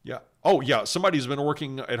 Yeah. Oh yeah. Somebody's been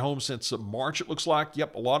working at home since March. It looks like.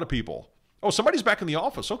 Yep. A lot of people. Oh, somebody's back in the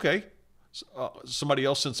office. Okay. Somebody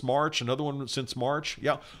else since March. Another one since March.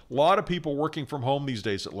 Yeah. A lot of people working from home these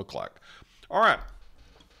days. It looked like. All right.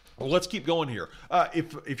 Well, let's keep going here.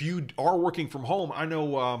 If you are working from home, I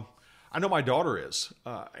know I know my daughter is,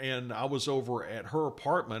 and I was over at her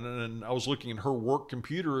apartment, and I was looking at her work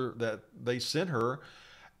computer that they sent her,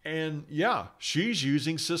 and yeah, she's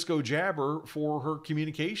using Cisco Jabber for her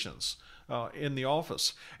communications in the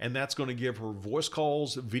office, and that's going to give her voice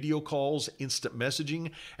calls, video calls, instant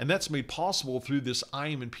messaging, and that's made possible through this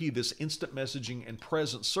IM&P, this instant messaging and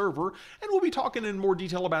presence server, and we'll be talking in more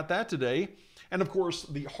detail about that today. And of course,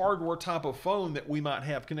 the hardware type of phone that we might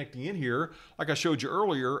have connecting in here, like I showed you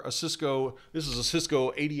earlier, this is a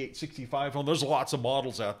Cisco 8865 phone. There's lots of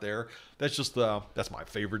models out there. That's my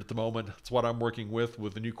favorite at the moment. That's what I'm working with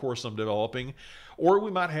the new course I'm developing. Or we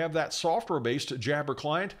might have that software-based Jabber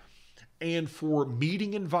client. And for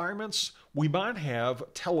meeting environments, we might have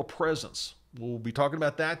telepresence. We'll be talking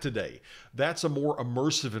about that today. That's a more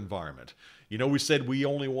immersive environment. You know, we said we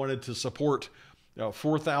only wanted to support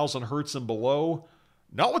 4,000 hertz and below.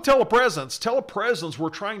 Not with telepresence. Telepresence,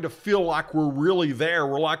 we're trying to feel like we're really there.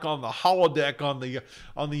 We're like on the holodeck on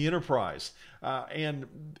the Enterprise, and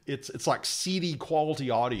it's like CD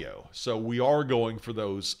quality audio. So we are going for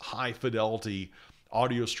those high fidelity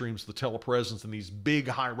audio streams, the telepresence, and these big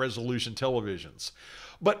high resolution televisions.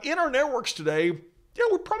 But in our networks today, yeah,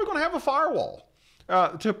 we're probably going to have a firewall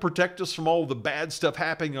to protect us from all the bad stuff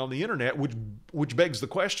happening on the internet, which begs the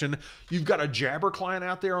question, you've got a Jabber client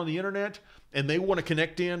out there on the internet, and they want to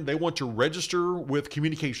connect in, they want to register with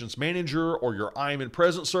Communications Manager or your IM and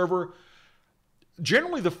Presence server.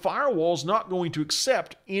 Generally, the firewall is not going to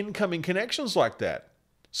accept incoming connections like that.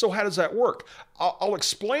 So how does that work? I'll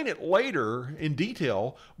explain it later in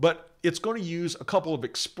detail, but it's going to use a couple of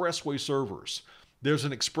Expressway servers. There's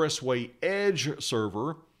an Expressway Edge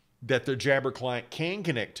server that the Jabber client can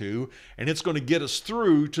connect to, and it's going to get us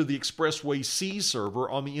through to the Expressway C server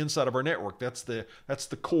on the inside of our network. That's the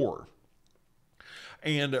core.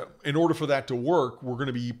 And in order for that to work, we're going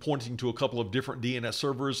to be pointing to a couple of different DNS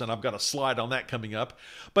servers, and I've got a slide on that coming up.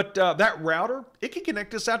 But that router, it can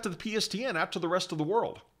connect us out to the PSTN, out to the rest of the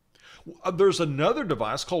world. There's another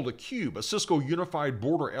device called a Cube, a Cisco Unified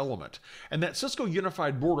Border Element. And that Cisco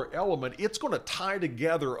Unified Border Element, it's going to tie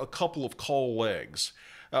together a couple of call legs.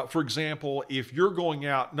 For example, if you're going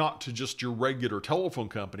out not to just your regular telephone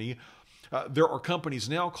company, there are companies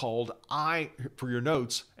now called, for your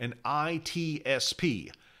notes, an ITSP,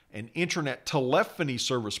 an Internet Telephony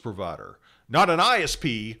Service Provider. Not an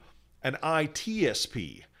ISP, an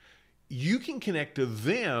ITSP. You can connect to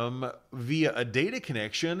them via a data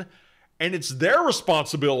connection, and it's their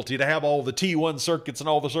responsibility to have all the T1 circuits and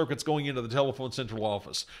all the circuits going into the telephone central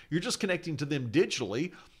office. You're just connecting to them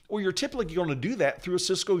digitally, or you're typically going to do that through a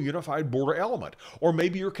Cisco Unified Border Element. Or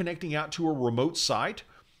maybe you're connecting out to a remote site.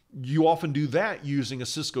 You often do that using a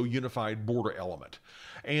Cisco Unified Border Element.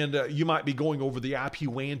 And you might be going over the IP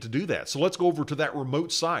WAN to do that. So let's go over to that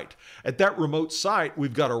remote site. At that remote site,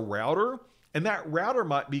 we've got a router, and that router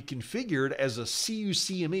might be configured as a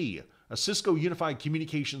CUCME, a Cisco Unified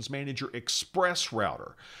Communications Manager Express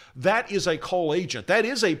router. That is a call agent. That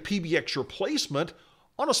is a PBX replacement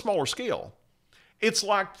on a smaller scale. It's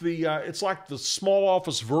like the small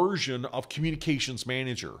office version of Communications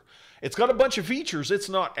Manager. It's got a bunch of features. It's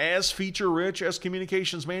not as feature rich as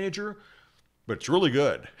Communications Manager, but it's really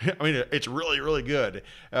good. I mean, it's really, really good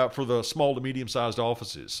for the small to medium-sized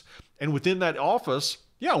offices. And within that office,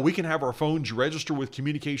 yeah, we can have our phones register with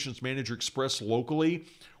Communications Manager Express locally.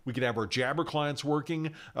 We can have our Jabber clients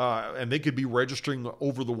working, and they could be registering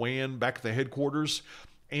over the WAN back at the headquarters.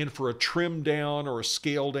 And for a trimmed down or a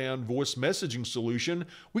scaled down voice messaging solution,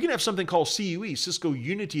 we can have something called CUE, Cisco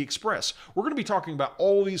Unity Express. We're going to be talking about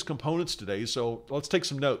all these components today, so let's take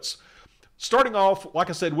some notes. Starting off, like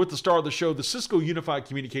I said, with the star of the show, the Cisco Unified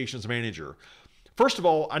Communications Manager. First of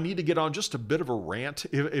all, I need to get on just a bit of a rant,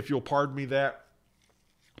 if you'll pardon me that.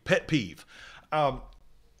 Pet peeve.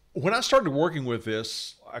 When I started working with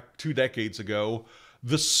this 2 decades ago,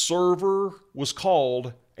 the server was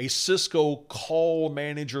called a Cisco Call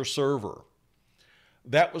Manager server.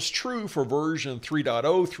 That was true for version 3.0,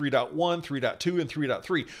 3.1, 3.2, and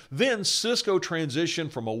 3.3. Then Cisco transitioned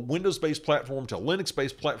from a Windows-based platform to a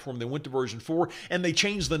Linux-based platform. They went to version 4, and they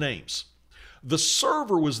changed the names. The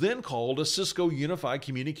server was then called a Cisco Unified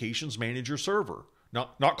Communications Manager server,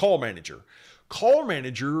 not Call Manager. Call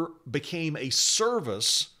Manager became a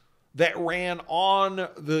service that ran on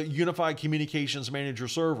the Unified Communications Manager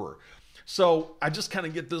server. So I just kind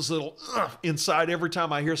of get this little inside every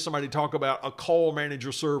time I hear somebody talk about a Call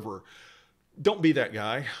Manager server. Don't be that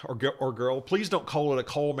guy or girl. Please don't call it a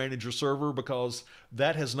Call Manager server, because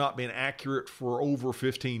that has not been accurate for over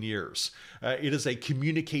 15 years. It is a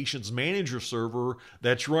Communications Manager server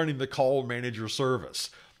that's running the Call Manager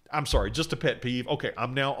service. I'm sorry, just a pet peeve. Okay,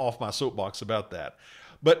 I'm now off my soapbox about that.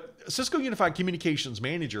 But Cisco Unified Communications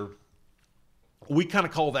Manager, we kind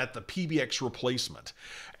of call that the PBX replacement.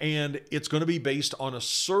 And it's going to be based on a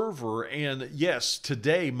server. And yes,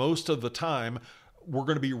 today, most of the time, we're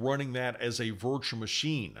going to be running that as a virtual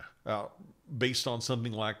machine based on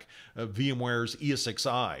something like VMware's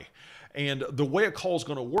ESXi. And the way a call is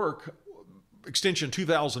going to work, extension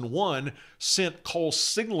 2001 sent call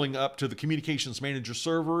signaling up to the communications manager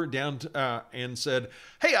server down to, and said,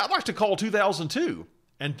 hey, I'd like to call 2002.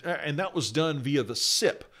 And that was done via the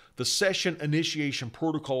SIP, the Session Initiation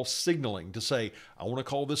Protocol signaling, to say, I want to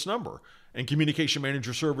call this number. And communication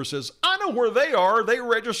manager server says, I know where they are. They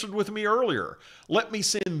registered with me earlier. Let me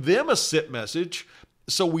send them a SIP message.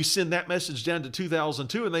 So we send that message down to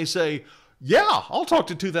 2002 and they say, yeah, I'll talk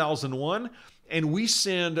to 2001. And we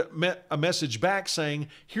send a message back saying,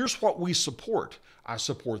 here's what we support. I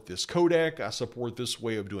support this codec. I support this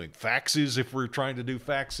way of doing faxes if we're trying to do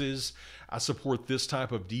faxes. I support this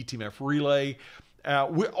type of DTMF relay.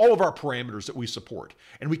 All of our parameters that we support.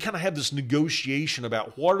 And we kind of have this negotiation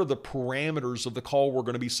about what are the parameters of the call we're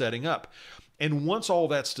going to be setting up. And once all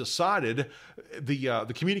that's decided,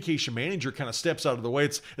 the communication manager kind of steps out of the way.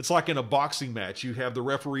 It's like in a boxing match. You have the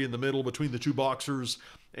referee in the middle between the two boxers,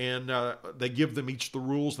 and they give them each the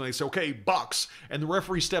rules, and they say, okay, box. And the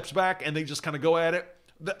referee steps back, and they just kind of go at it.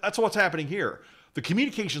 That's what's happening here. The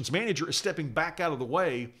communications manager is stepping back out of the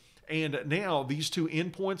way, and now these two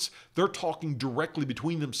endpoints, they're talking directly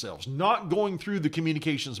between themselves, not going through the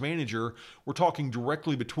communications manager. We're talking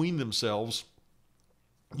directly between themselves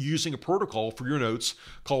using a protocol, for your notes,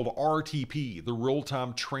 called RTP, the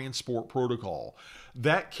Real-Time Transport Protocol.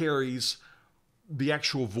 That carries the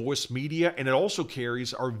actual voice media, and it also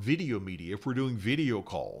carries our video media if we're doing video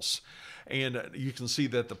calls. And you can see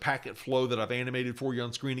that the packet flow that I've animated for you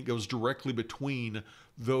on screen, it goes directly between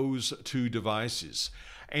those two devices.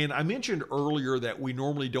 And I mentioned earlier that we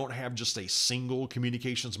normally don't have just a single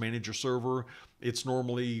communications manager server. It's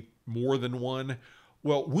normally more than one.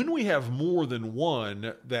 Well, when we have more than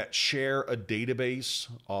one that share a database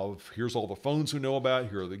of here's all the phones we know about,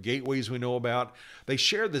 here are the gateways we know about, they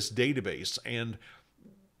share this database, and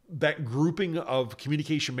that grouping of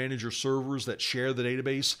communication manager servers that share the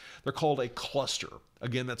database, they're called a cluster.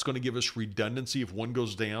 Again, that's going to give us redundancy. If one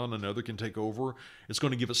goes down, another can take over. It's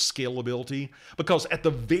going to give us scalability, because at the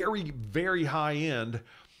very, very high end,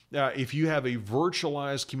 if you have a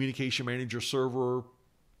virtualized communication manager server,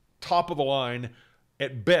 top of the line,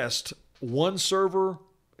 at best, one server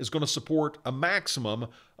is going to support a maximum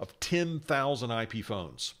of 10,000 IP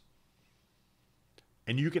phones.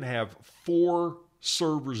 And you can have 4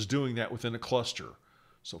 servers doing that within a cluster.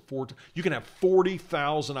 So you can have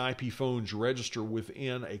 40,000 IP phones register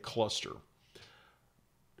within a cluster.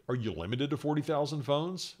 Are you limited to 40,000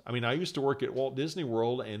 phones? I mean, I used to work at Walt Disney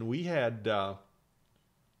World, and we had, I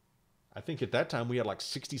think at that time we had like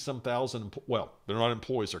 60-some thousand, well, they're not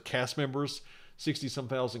employees, they're cast members, 60-some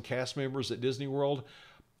thousand cast members at Disney World.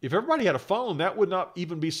 If everybody had a phone, that would not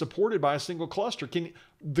even be supported by a single cluster.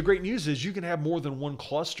 The great news is you can have more than one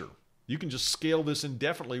cluster. You can just scale this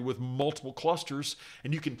indefinitely with multiple clusters,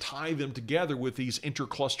 and you can tie them together with these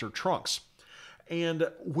inter-cluster trunks. And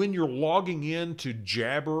when you're logging in to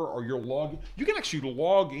Jabber, or you can actually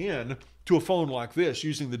log in to a phone like this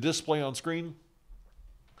using the display on screen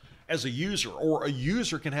as a user, or a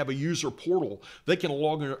user can have a user portal. They can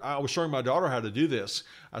log in. I was showing my daughter how to do this.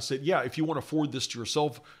 I said, yeah, if you want to forward this to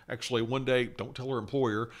yourself, actually one day, don't tell her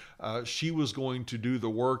employer, she was going to do the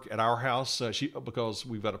work at our house because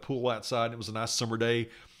we've got a pool outside and it was a nice summer day.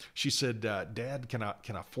 She said, Dad, can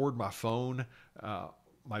I forward my phone,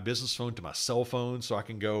 my business phone, to my cell phone so I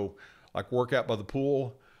can go like work out by the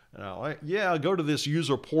pool? And I'm like, yeah, go to this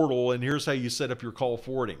user portal, and here's how you set up your call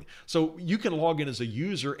forwarding. So you can log in as a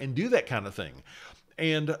user and do that kind of thing.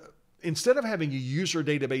 And instead of having a user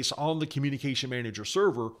database on the communication manager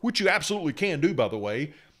server, which you absolutely can do, by the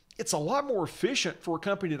way, it's a lot more efficient for a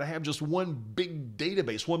company to have just one big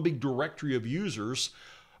database, one big directory of users.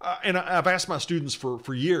 And I've asked my students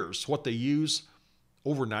for years what they use.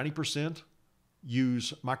 Over 90%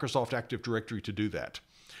 use Microsoft Active Directory to do that.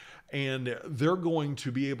 And they're going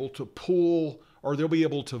to be able to pull, or they'll be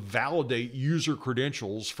able to validate user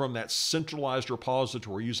credentials from that centralized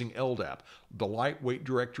repository using LDAP, the Lightweight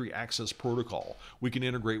Directory Access Protocol. We can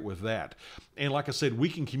integrate with that. And like I said, we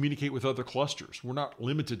can communicate with other clusters. We're not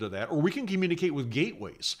limited to that. Or we can communicate with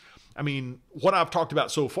gateways. I mean, what I've talked about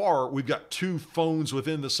so far, we've got 2 phones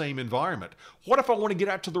within the same environment. What if I want to get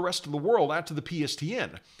out to the rest of the world, out to the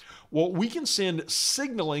PSTN? Well, we can send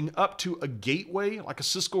signaling up to a gateway, like a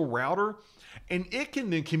Cisco router, and it can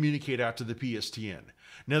then communicate out to the PSTN.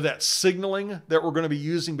 Now that signaling that we're going to be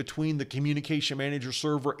using between the communication manager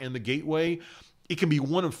server and the gateway, it can be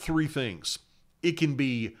one of three things. It can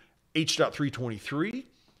be H.323,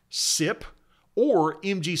 SIP, or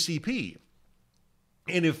MGCP.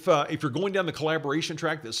 And if you're going down the collaboration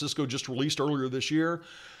track that Cisco just released earlier this year,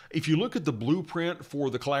 if you look at the blueprint for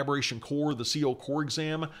the collaboration core, the CLCOR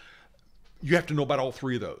exam, you have to know about all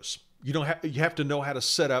three of those. You have to know how to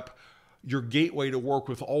set up your gateway to work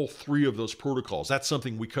with all three of those protocols. That's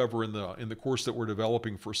something we cover in the course that we're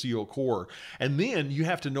developing for CLCOR. And then you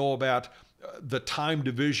have to know about the time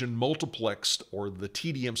division multiplexed, or the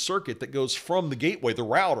TDM circuit that goes from the gateway, the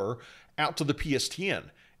router, out to the PSTN.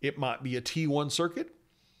 It might be a T1 circuit.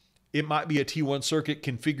 It might be a T1 circuit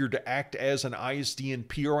configured to act as an ISDN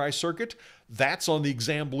PRI circuit. That's on the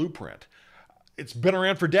exam blueprint. It's been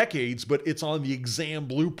around for decades, but it's on the exam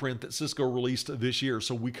blueprint that Cisco released this year.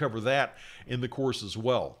 So we cover that in the course as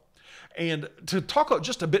well. And to talk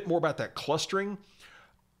just a bit more about that clustering,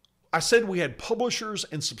 I said we had publishers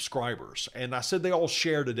and subscribers, and I said they all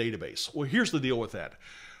shared a database. Well, here's the deal with that.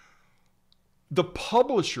 The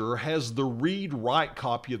publisher has the read-write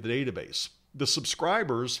copy of the database. The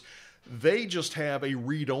subscribers, they just have a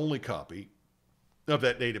read-only copy of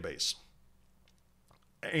that database.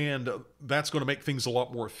 And that's going to make things a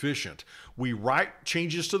lot more efficient. We write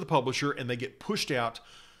changes to the publisher and they get pushed out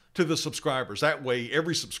to the subscribers. That way,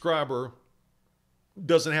 every subscriber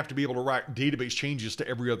doesn't have to be able to write database changes to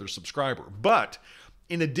every other subscriber. But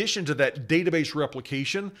in addition to that database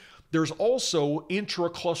replication, there's also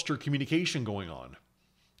intra-cluster communication going on.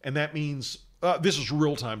 And that means this is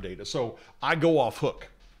real-time data. So I go off hook.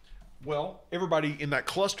 Well, everybody in that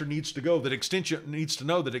cluster needs to know that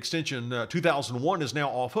extension 2001 is now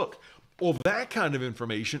off hook. Well, that kind of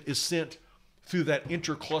information is sent through that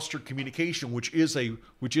inter-cluster communication, which is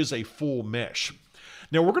a full mesh.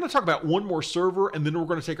 Now we're going to talk about one more server, and then we're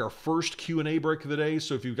going to take our first Q&A break of the day.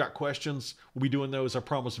 So if you've got questions, we'll be doing those, I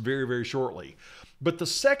promise, very, very shortly. But the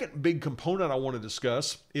second big component I want to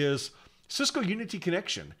discuss is Cisco Unity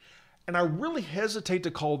Connection. And I really hesitate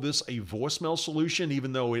to call this a voicemail solution,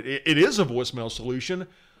 even though it is a voicemail solution,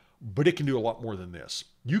 but it can do a lot more than this.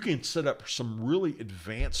 You can set up some really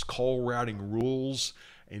advanced call routing rules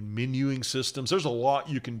and menuing systems. There's a lot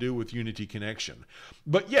you can do with Unity Connection.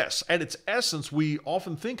 But yes, at its essence, we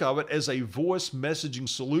often think of it as a voice messaging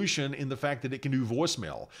solution in the fact that it can do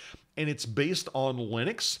voicemail. And it's based on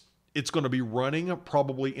Linux. It's going to be running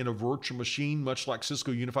probably in a virtual machine, much like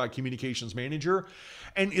Cisco Unified Communications Manager.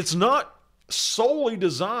 And it's not solely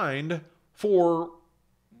designed for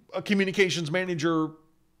a communications manager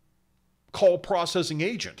call processing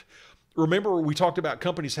agent. Remember, we talked about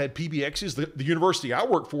companies had PBXs. The university I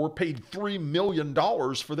work for paid $3 million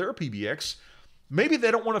for their PBX. Maybe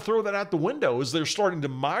they don't want to throw that out the window as they're starting to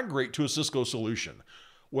migrate to a Cisco solution.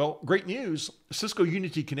 Well, great news. Cisco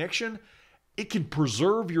Unity Connection, it can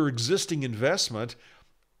preserve your existing investment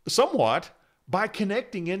somewhat by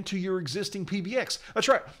connecting into your existing PBX. That's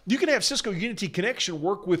right. You can have Cisco Unity Connection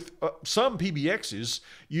work with some PBXs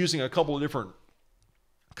using a couple of different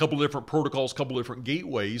protocols, couple of different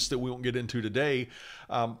gateways that we won't get into today.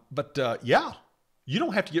 Yeah, you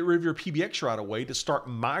don't have to get rid of your PBX right away to start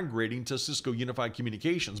migrating to Cisco Unified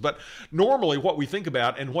Communications. But normally what we think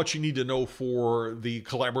about and what you need to know for the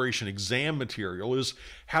collaboration exam material is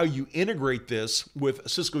how you integrate this with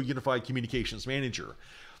Cisco Unified Communications Manager.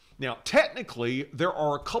 Now, technically, there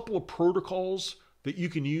are a couple of protocols that you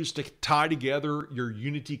can use to tie together your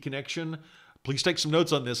Unity connection. Please take some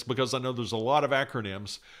notes on this because I know there's a lot of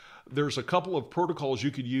acronyms. There's a couple of protocols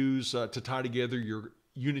you could use to tie together your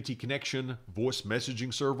Unity Connection voice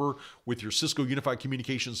messaging server with your Cisco Unified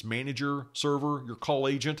Communications Manager server, your call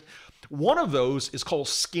agent. One of those is called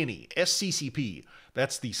Skinny, SCCP.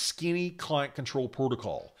 That's the Skinny Client Control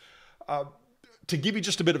Protocol. To give you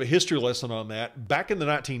just a bit of a history lesson on that, back in the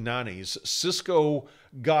 1990s, Cisco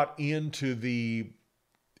got into the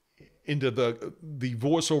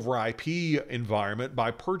voice over IP environment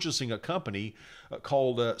by purchasing a company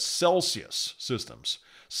called Celsius Systems.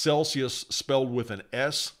 Celsius spelled with an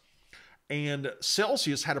S. And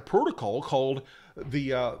Celsius had a protocol called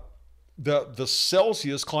the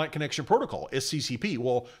Celsius Client Connection Protocol, SCCP.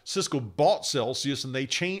 Well, Cisco bought Celsius and they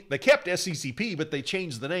kept SCCP, but they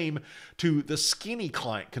changed the name to the Skinny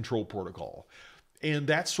Client Control Protocol. And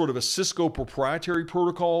that's sort of a Cisco proprietary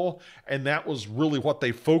protocol. And that was really what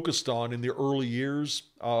they focused on in the early years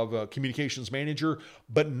of Communications Manager.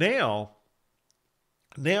 But now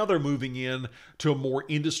they're moving in to a more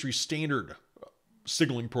industry standard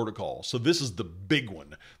signaling protocol. So this is the big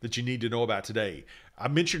one that you need to know about today. I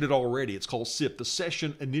mentioned it already. It's called SIP, the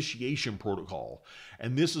Session Initiation Protocol.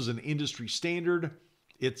 And this is an industry standard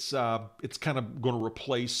It's kind of going to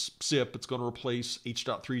replace SIP. It's going to replace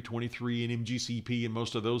H.323 and MGCP and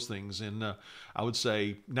most of those things. And I would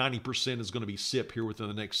say 90% is going to be SIP here within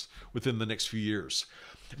the next few years.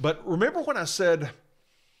 But remember when I said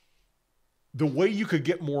the way you could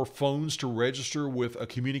get more phones to register with a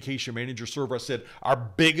communication manager server? I said our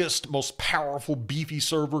biggest, most powerful, beefy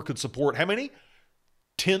server could support how many?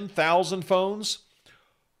 10,000 phones.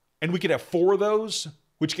 And we could have 4 of those,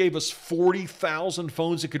 which gave us 40,000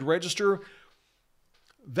 phones that could register.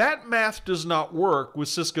 That math does not work with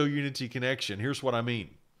Cisco Unity Connection. Here's what I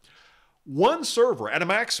mean. One server, at a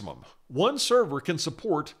maximum, one server can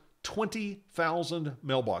support 20,000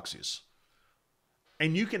 mailboxes.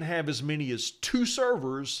 And you can have as many as 2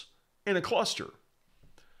 servers in a cluster.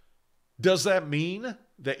 Does that mean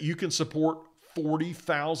that you can support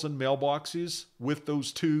 40,000 mailboxes with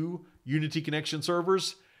those 2 Unity Connection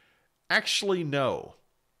servers? Actually, no.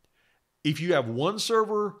 If you have 1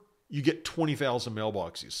 server, you get 20,000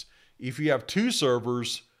 mailboxes. If you have 2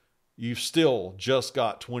 servers, you've still just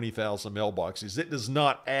got 20,000 mailboxes. It does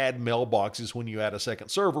not add mailboxes when you add a second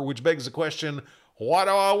server, which begs the question, why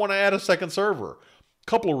do I want to add a second server?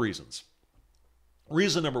 Couple of reasons.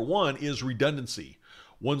 Reason number 1 is redundancy.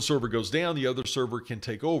 One server goes down, the other server can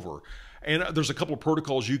take over. And there's a couple of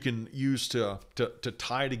protocols you can use to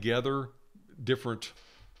tie together different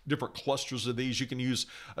clusters of these. You can use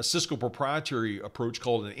a Cisco proprietary approach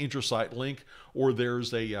called an inter-site link, or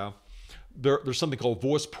there's there's something called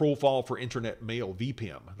voice profile for internet mail,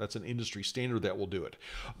 VPM. That's an industry standard that will do it.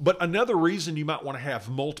 But another reason you might want to have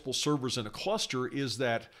multiple servers in a cluster is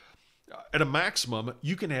that at a maximum,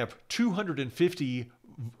 you can have 250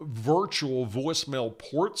 virtual voicemail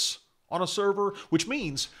ports on a server, which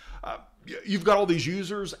means you've got all these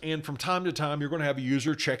users, and from time to time, you're going to have a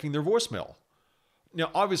user checking their voicemail.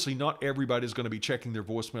 Now, obviously, not everybody's going to be checking their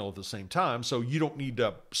voicemail at the same time, so you don't need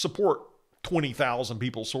to support 20,000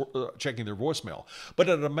 people checking their voicemail. But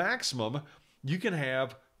at a maximum, you can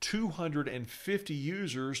have 250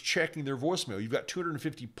 users checking their voicemail. You've got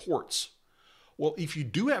 250 ports. Well, if you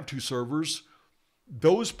do have 2 servers,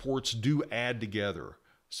 those ports do add together.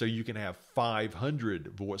 So you can have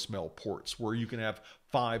 500 voicemail ports where you can have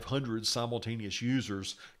 500 simultaneous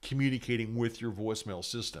users communicating with your voicemail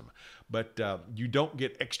system. But you don't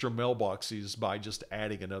get extra mailboxes by just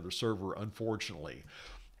adding another server, unfortunately.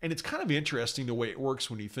 And it's kind of interesting the way it works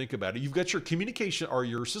when you think about it. You've got your communication or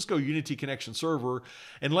your Cisco Unity Connection server,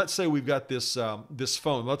 and let's say we've got this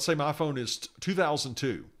phone. Let's say my phone is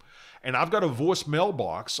 2002, and I've got a voice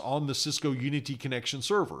mailbox on the Cisco Unity Connection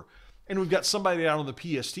server. And we've got somebody out on the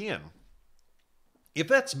PSTN. If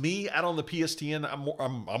that's me out on the PSTN,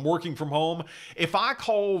 I'm working from home. If I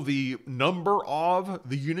call the number of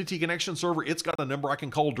the Unity Connection server, it's got a number I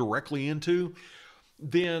can call directly into,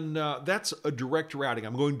 then that's a direct routing.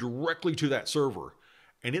 I'm going directly to that server.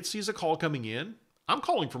 And it sees a call coming in. I'm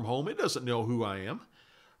calling from home. It doesn't know who I am.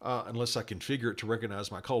 Unless I configure it to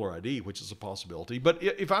recognize my caller ID, which is a possibility. But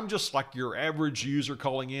if I'm just like your average user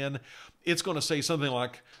calling in, it's going to say something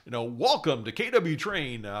like, welcome to KW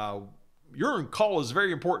Train. Your call is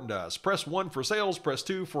very important to us. Press 1 for sales, press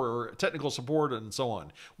 2 for technical support, and so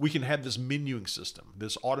on. We can have this menuing system,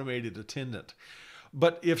 this automated attendant.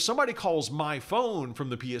 But if somebody calls my phone from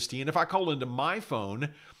the PSTN, if I call into my phone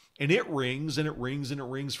and it rings and it rings and it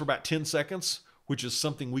rings for about 10 seconds, which is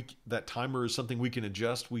something that timer is something we can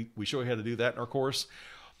adjust. We show you how to do that in our course.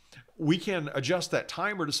 We can adjust that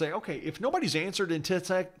timer to say, okay, if nobody's answered in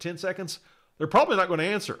 10 seconds, they're probably not going to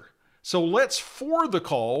answer. So let's forward the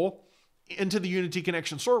call into the Unity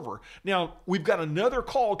Connection server. Now, we've got another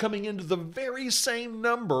call coming into the very same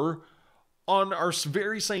number on our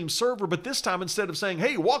very same server, but this time instead of saying,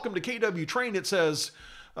 hey, welcome to KW Train, it says,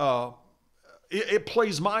 it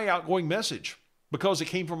plays my outgoing message. Because it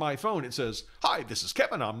came from my phone, it says, hi, this is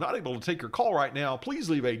Kevin. I'm not able to take your call right now. Please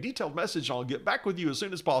leave a detailed message. I'll get back with you as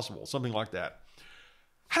soon as possible. Something like that.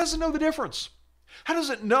 How does it know the difference? How does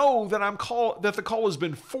it know that that the call has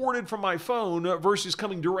been forwarded from my phone versus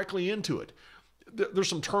coming directly into it? There's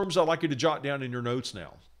some terms I'd like you to jot down in your notes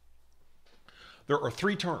now. There are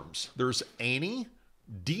 3 terms. There's ANI,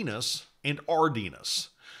 DNIS, and RDNIS.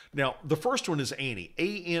 Now, the first one is ANI,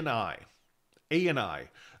 A-N-I. ANI.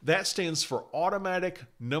 That stands for Automatic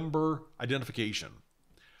Number Identification.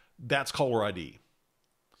 That's caller ID.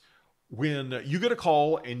 When you get a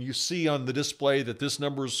call and you see on the display that this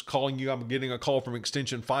number is calling you, I'm getting a call from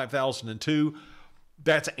extension 5002,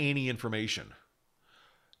 that's ANI information.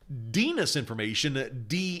 DNIS information,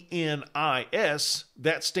 D-N-I-S,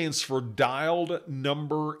 that stands for Dialed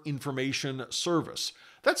Number Information Service.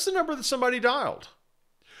 That's the number that somebody dialed.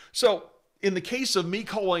 So in the case of me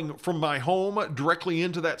calling from my home directly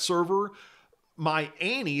into that server, my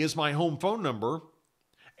ANY is my home phone number,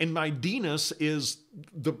 and my DNS is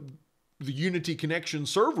the Unity Connection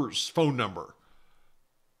server's phone number.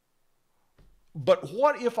 But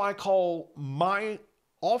what if I call my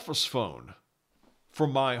office phone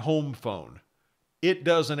from my home phone? It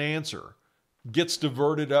doesn't answer. Gets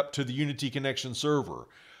diverted up to the Unity Connection server.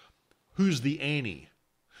 Who's the ANY?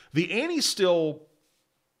 The ANY's still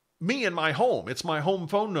me in my home. It's my home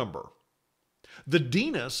phone number. The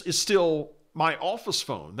DNS is still my office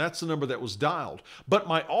phone. That's the number that was dialed. But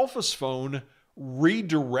my office phone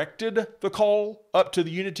redirected the call up to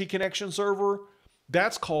the Unity Connection server.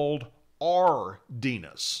 That's called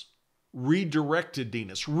RDNS. Redirected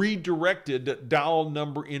DNS. Redirected dial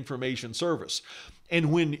number information service.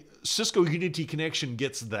 And when Cisco Unity Connection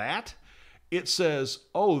gets that, it says,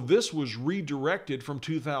 oh, this was redirected from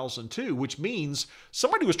 2002, which means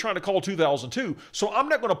somebody was trying to call 2002. So I'm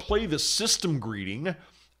not going to play the system greeting.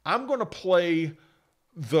 I'm going to play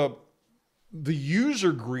the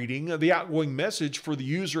user greeting, the outgoing message for the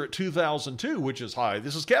user at 2002, which is, hi,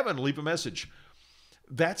 this is Kevin, leave a message.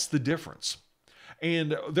 That's the difference.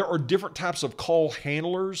 And there are different types of call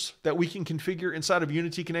handlers that we can configure inside of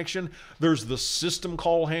Unity Connection. There's the system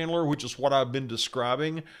call handler, which is what I've been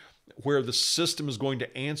describing, where the system is going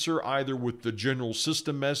to answer either with the general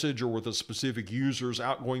system message or with a specific user's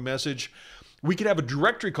outgoing message. We could have a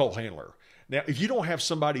directory call handler. Now, if you don't have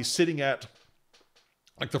somebody sitting at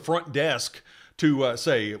like the front desk to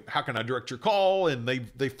say, how can I direct your call? And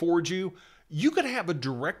they forward you, you could have a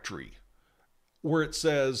directory where it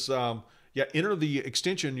says, yeah, enter the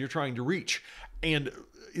extension you're trying to reach. And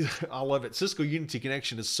I love it. Cisco Unity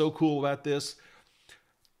Connection is so cool about this.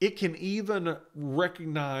 It can even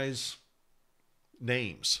recognize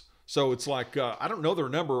names. So it's like, I don't know their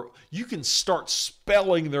number. You can start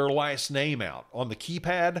spelling their last name out on the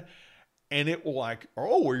keypad, and it will like,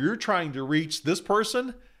 oh, well, you're trying to reach this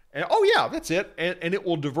person? And, oh, yeah, that's it. And it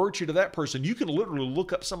will divert you to that person. You can literally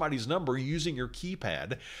look up somebody's number using your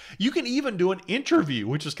keypad. You can even do an interview,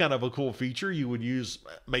 which is kind of a cool feature you would use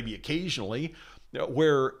maybe occasionally,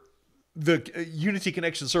 where the Unity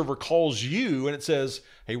Connection server calls you and it says,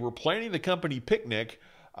 hey, we're planning the company picnic.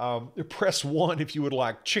 Press 1 if you would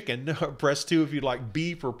like chicken, press 2 if you'd like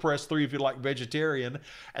beef, or press 3 if you'd like vegetarian.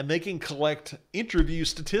 And they can collect interview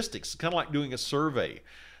statistics, kind of like doing a survey.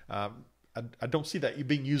 I don't see that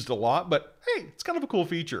being used a lot, but hey, it's kind of a cool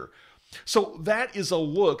feature. So that is a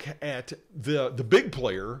look at the big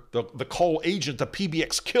player, the call agent, the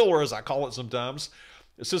PBX killer, as I call it sometimes,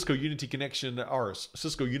 Cisco Unity Connection, or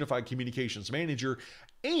Cisco Unified Communications Manager,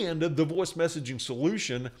 and the voice messaging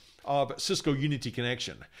solution of Cisco Unity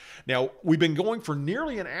Connection. Now, we've been going for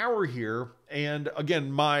nearly an hour here, and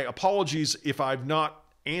again, my apologies if I've not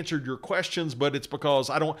answered your questions, but it's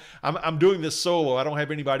because I'm doing this solo. I don't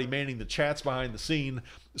have anybody manning the chats behind the scene,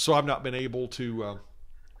 so I've not been able to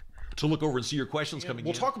look over and see your questions coming in.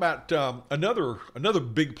 We'll talk about another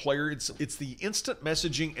big player. It's the Instant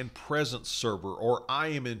Messaging and Presence Server, or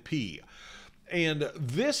IMNP. And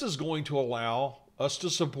this is going to allow us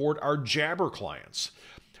to support our Jabber clients.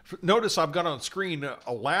 Notice I've got on screen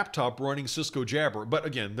a laptop running Cisco Jabber, but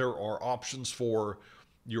again, there are options for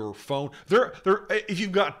your phone. If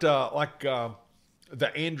you've got the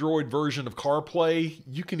Android version of CarPlay,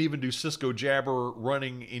 you can even do Cisco Jabber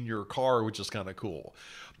running in your car, which is kind of cool.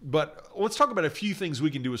 But let's talk about a few things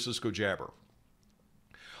we can do with Cisco Jabber.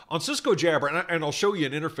 On Cisco Jabber, and I'll show you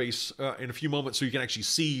an interface in a few moments so you can actually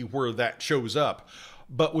see where that shows up.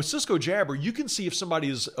 But with Cisco Jabber, you can see if somebody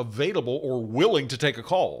is available or willing to take a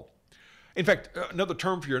call. In fact, another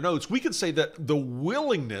term for your notes, we could say that the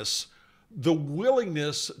willingness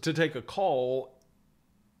to take a call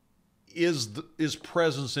is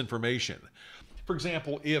presence information. For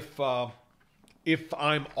example, if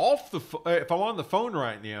I'm on the phone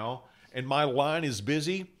right now and my line is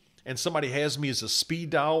busy and somebody has me as a speed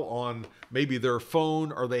dial on maybe their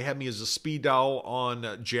phone, or they have me as a speed dial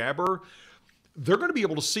on Jabber, they're going to be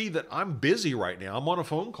able to see that I'm busy right now. I'm on a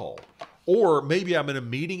phone call, or maybe I'm in a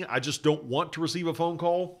meeting. I just don't want to receive a phone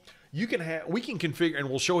call. We can configure, and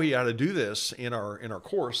we'll show you how to do this in our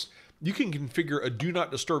course. You can configure a do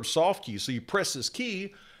not disturb soft key. So you press this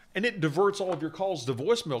key and it diverts all of your calls to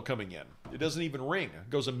voicemail coming in. It doesn't even ring. It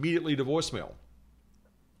goes immediately to voicemail.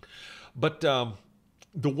 But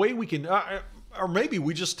the way we can, or maybe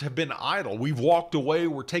we just have been idle. We've walked away,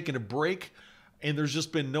 we're taking a break, and there's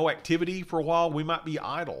just been no activity for a while. We might be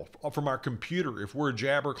idle from our computer if we're a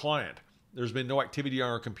Jabber client. There's been no activity on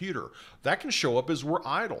our computer. That can show up as we're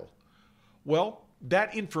idle. Well,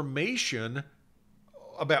 that information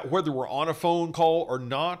about whether we're on a phone call or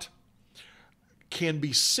not, can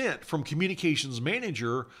be sent from Communications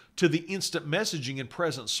Manager to the instant messaging and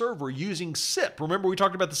presence server using SIP. Remember we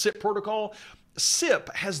talked about the SIP protocol?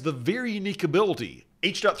 SIP has the very unique ability.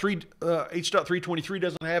 H.323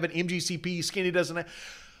 doesn't have it. MGCP, Skinny doesn't have.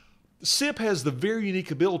 SIP has the very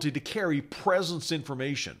unique ability to carry presence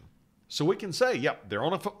information. So we can say, yep, they're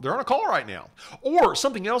on a call right now. Or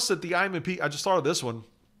something else that the IMP, I just thought of this one,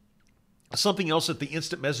 something else that the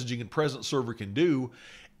instant messaging and presence server can do,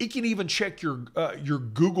 it can even check your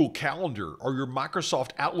Google Calendar or your Microsoft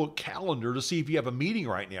Outlook calendar to see if you have a meeting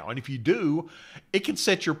right now. And if you do, it can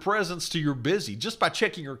set your presence to your busy. Just by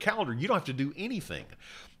checking your calendar, you don't have to do anything.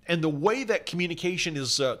 And the way that communication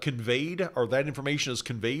is conveyed, or that information is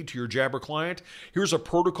conveyed to your Jabber client, here's a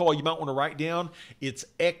protocol you might want to write down. It's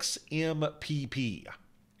XMPP.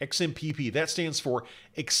 XMPP, that stands for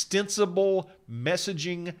Extensible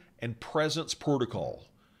Messaging and Presence Protocol.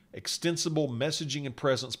 Extensible Messaging and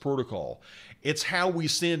Presence Protocol. It's how we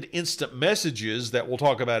send instant messages that we'll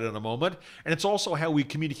talk about in a moment, and it's also how we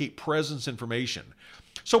communicate presence information.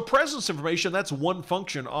 So presence information, that's one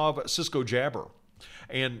function of Cisco Jabber.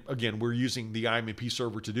 And again, we're using the IMP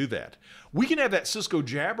server to do that. We can have that Cisco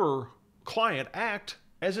Jabber client act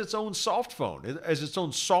as its own soft phone, as its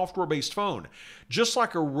own software-based phone. Just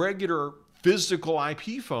like a regular physical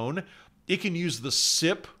IP phone, it can use the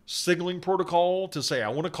SIP signaling protocol to say, I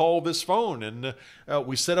want to call this phone. And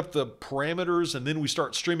we set up the parameters, and then we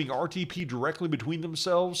start streaming RTP directly between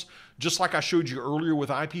themselves, just like I showed you earlier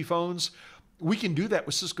with IP phones. We can do that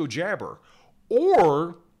with Cisco Jabber.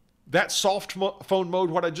 Or that soft phone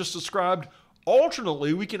mode, what I just described,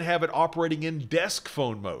 alternately, we can have it operating in desk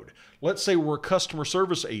phone mode. Let's say we're a customer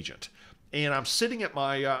service agent, and I'm sitting at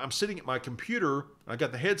my computer. I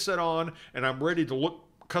got the headset on, and I'm ready to look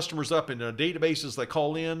customers up in a database as they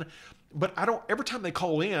call in. But every time they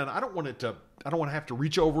call in, I don't want to have to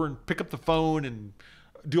reach over and pick up the phone and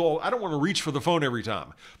I don't want to reach for the phone every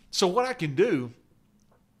time. So what I can do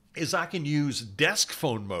is I can use desk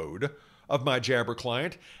phone mode of my Jabber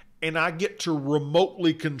client, and I get to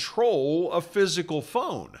remotely control a physical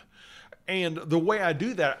phone. And the way I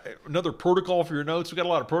do that, another protocol for your notes, we've got a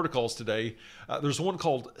lot of protocols today. There's one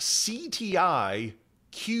called CTI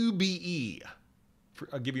QBE.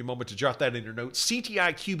 I'll give you a moment to jot that in your notes.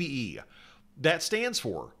 CTI QBE. That stands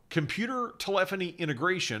for Computer Telephony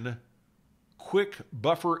Integration Quick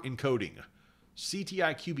Buffer Encoding.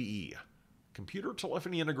 CTI QBE. Computer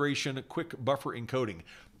Telephony Integration Quick Buffer Encoding.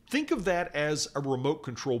 Think of that as a remote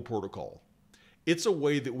control protocol. It's a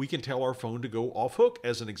way that we can tell our phone to go off hook,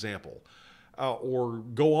 as an example, or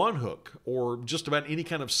go on hook, or just about any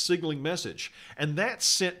kind of signaling message. And that's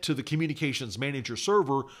sent to the Communications Manager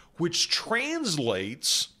server, which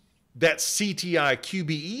translates that CTI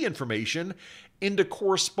QBE information into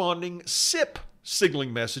corresponding SIP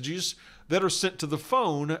signaling messages that are sent to the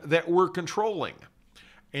phone that we're controlling.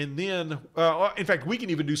 And then, in fact, we can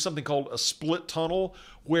even do something called a split tunnel,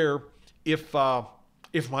 where if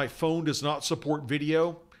my phone does not support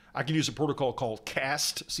video, I can use a protocol called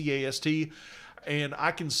CAST, C-A-S-T, and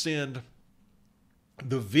I can send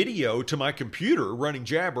the video to my computer running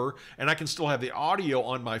Jabber, and I can still have the audio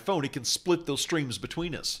on my phone. It can split those streams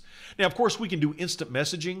between us. Now, of course, we can do instant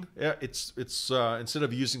messaging. It's instead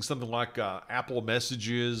of using something like Apple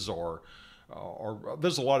Messages or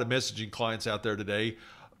there's a lot of messaging clients out there today.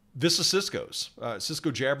 This is Cisco's.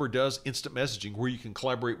 Cisco Jabber does instant messaging where you can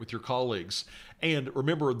collaborate with your colleagues. And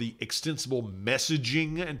remember the extensible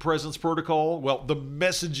messaging and presence protocol? Well, the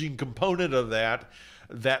messaging component of that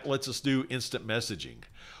lets us do instant messaging.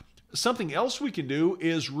 Something else we can do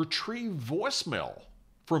is retrieve voicemail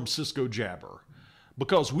from Cisco Jabber.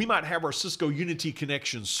 Because we might have our Cisco Unity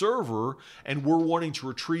Connection server and we're wanting to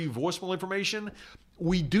retrieve voicemail information,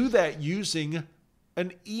 we do that using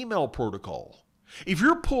an email protocol. If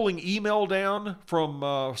you're pulling email down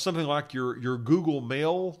from something like your Google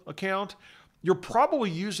Mail account, you're probably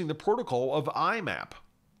using the protocol of IMAP.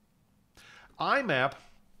 IMAP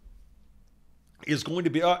is going to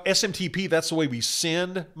be SMTP, that's the way we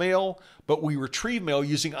send mail, but we retrieve mail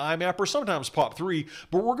using IMAP or sometimes POP3,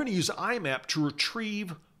 but we're going to use IMAP to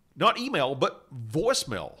retrieve, not email, but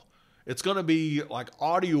voicemail. It's going to be like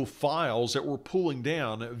audio files that we're pulling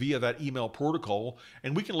down via that email protocol,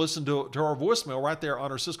 and we can listen to our voicemail right there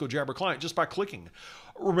on our Cisco Jabber client just by clicking.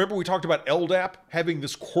 Remember we talked about LDAP having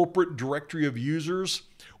this corporate directory of users?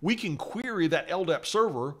 We can query that LDAP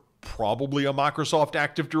server, probably a Microsoft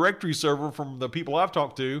Active Directory server from the people I've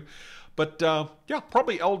talked to, but yeah,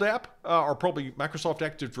 probably LDAP or probably Microsoft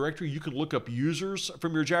Active Directory. You can look up users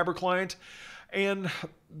from your Jabber client, and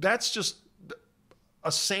that's just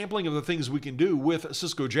a sampling of the things we can do with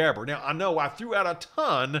Cisco Jabber. Now, I know I threw out a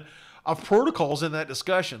ton of protocols in that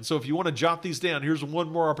discussion. So if you want to jot these down, here's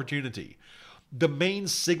one more opportunity. The main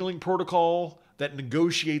signaling protocol that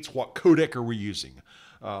negotiates what codec are we using.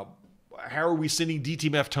 How are we sending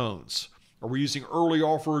DTMF tones? Are we using early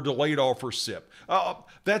offer or delayed offer SIP?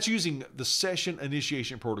 That's using the session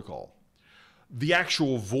initiation protocol. The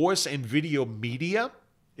actual voice and video media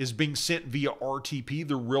is being sent via RTP,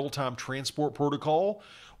 the real-time transport protocol.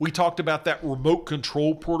 We talked about that remote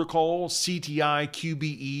control protocol, CTI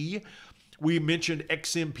QBE. We mentioned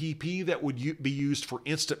XMPP that would be used for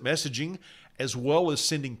instant messaging as well as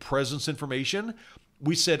sending presence information.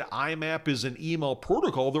 We said IMAP is an email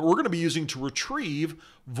protocol that we're going to be using to retrieve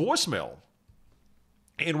voicemail.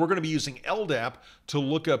 And we're going to be using LDAP to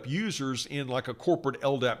look up users in like a corporate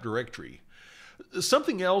LDAP directory.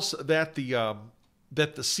 Something else that the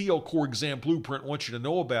CLCOR exam blueprint wants you to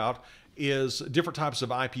know about is different types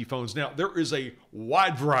of IP phones. Now, there is a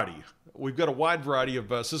wide variety. We've got a wide variety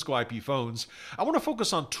of Cisco IP phones. I want to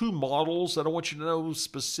focus on two models that I want you to know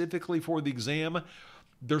specifically for the exam.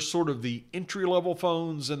 They're sort of the entry-level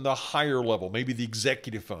phones and the higher level, maybe the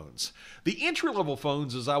executive phones. The entry-level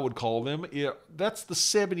phones, as I would call them, that's the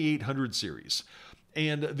 7800 series.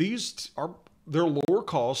 And they're lower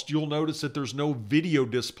cost. You'll notice that there's no video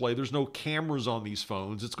display. There's no cameras on these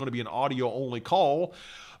phones. It's going to be an audio-only call.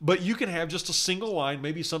 But you can have just a single line,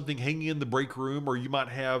 maybe something hanging in the break room, or you might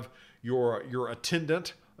have your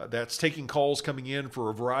attendant that's taking calls coming in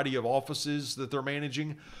for a variety of offices that they're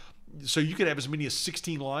managing. So you could have as many as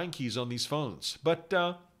 16 line keys on these phones. But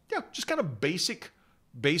yeah, just kind of basic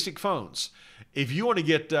phones. If you want to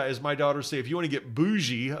get, as my daughters say, if you want to get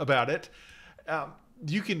bougie about it,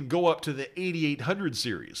 you can go up to the 8800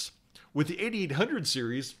 series. With the 8800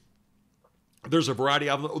 series, there's a variety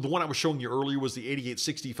of them. The one I was showing you earlier was the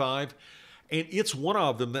 8865. And it's one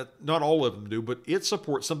of them that not all of them do, but it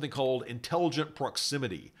supports something called intelligent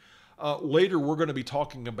proximity. Later, we're going to be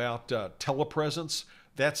talking about telepresence.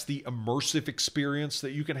 That's the immersive experience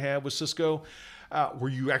that you can have with Cisco,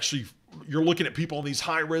 where you're looking at people on these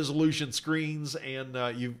high resolution screens, and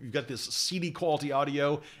you've got this CD quality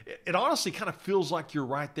audio. It honestly kind of feels like you're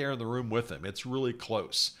right there in the room with them. It's really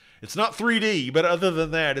close. It's not 3D, but other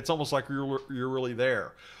than that, it's almost like you're really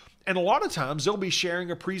there. And a lot of times they'll be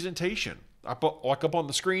sharing a presentation like up on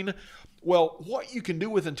the screen. Well, what you can do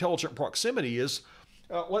with intelligent proximity is,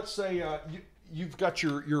 let's say you've got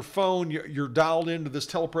your phone, you're dialed into this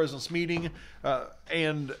telepresence meeting,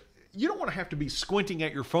 and you don't want to have to be squinting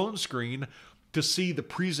at your phone screen to see the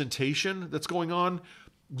presentation that's going on.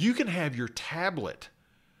 You can have your tablet.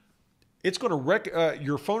 It's going to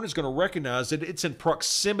your phone is going to recognize that it's in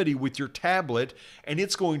proximity with your tablet, and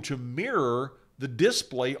it's going to mirror the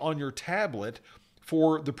display on your tablet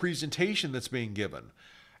for the presentation that's being given.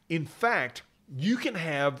 In fact, you can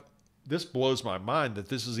have, this blows my mind that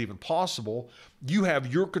this is even possible, you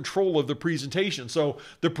have your control of the presentation. So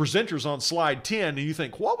the presenter's on slide 10 and you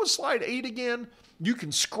think, what was slide 8 again? You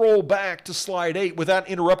can scroll back to slide 8 without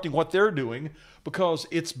interrupting what they're doing because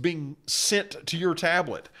it's being sent to your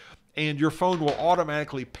tablet. And your phone will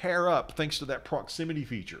automatically pair up thanks to that proximity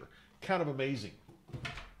feature. Kind of amazing.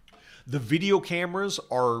 The video cameras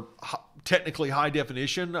are technically high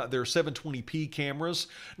definition. They're 720p cameras.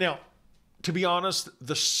 Now, to be honest,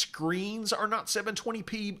 the screens are not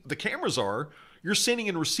 720p. The cameras are. You're sending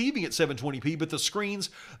and receiving at 720p, but the screens,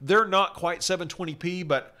 they're not quite 720p,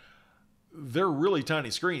 but they're really tiny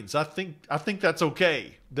screens. I think that's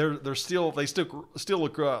okay. They still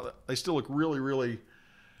look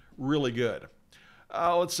really good.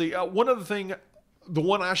 Let's see. One other thing, the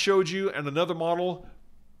one I showed you and another model,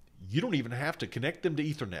 you don't even have to connect them to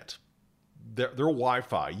Ethernet. They're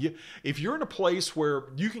Wi-Fi. If you're in a place where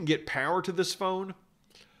you can get power to this phone,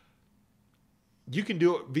 you can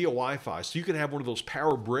do it via Wi-Fi. So you can have one of those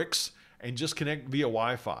power bricks and just connect via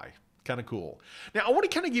Wi-Fi. Kind of cool. Now, I want to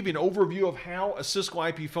kind of give you an overview of how a Cisco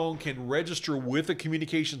IP phone can register with a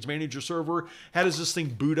communications manager server. How does this thing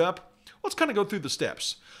boot up? Let's kind of go through the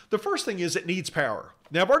steps. The first thing is it needs power.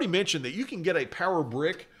 Now, I've already mentioned that you can get a power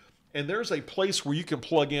brick, and there's a place where you can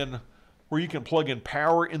plug in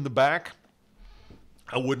power in the back.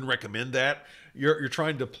 I wouldn't recommend that. You're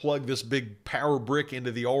trying to plug this big power brick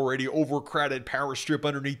into the already overcrowded power strip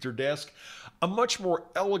underneath your desk. A much more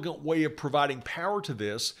elegant way of providing power to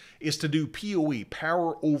this is to do PoE,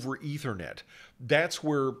 power over Ethernet. That's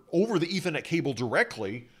where, over the Ethernet cable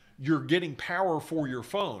directly, you're getting power for your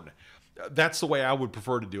phone. That's the way I would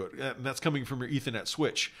prefer to do it. And that's coming from your Ethernet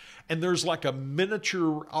switch. And there's like a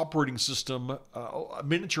miniature operating system, a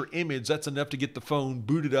miniature image that's enough to get the phone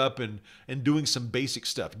booted up and doing some basic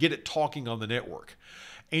stuff. Get it talking on the network.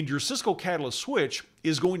 And your Cisco Catalyst switch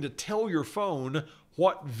is going to tell your phone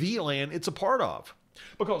what VLAN it's a part of.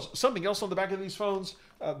 Because something else on the back of these phones,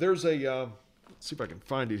 there's a, let's see if I can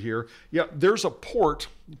find it here. Yeah, there's a port.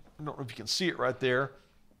 I don't know if you can see it right there.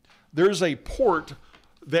 There's a port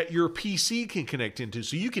that your PC can connect into.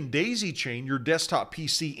 So you can daisy chain your desktop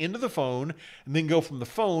PC into the phone and then go from the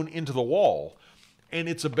phone into the wall. And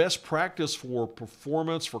it's a best practice for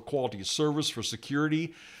performance, for quality of service, for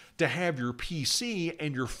security, to have your PC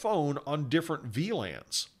and your phone on different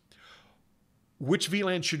VLANs. Which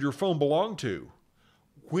VLAN should your phone belong to?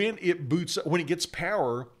 When it boots, when it gets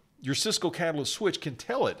power, your Cisco Catalyst switch can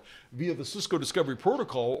tell it via the Cisco Discovery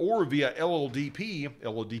Protocol or via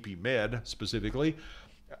LLDP Med specifically,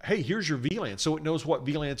 hey, here's your VLAN, so it knows what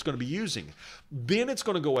VLAN it's going to be using. Then it's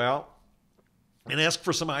going to go out and ask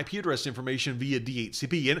for some IP address information via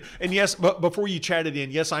DHCP. And yes, but before you chat it in,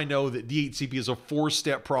 yes, I know that DHCP is a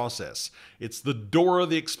 4-step process. It's the Dora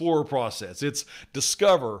the Explorer process. It's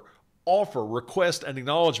discover, offer, request, and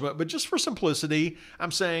acknowledgement. But just for simplicity,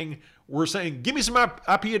 we're saying, give me some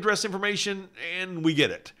IP address information, and we get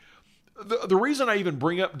it. The reason I even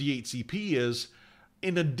bring up DHCP is,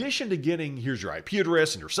 in addition to getting, here's your IP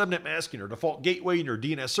address and your subnet mask and your default gateway and your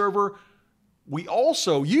DNS server, we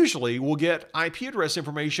also usually will get IP address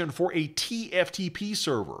information for a TFTP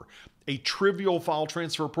server, a trivial file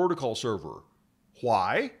transfer protocol server.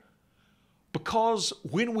 Why? Because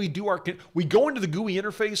when we do we go into the GUI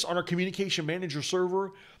interface on our communication manager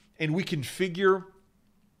server and we configure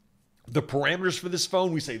the parameters for this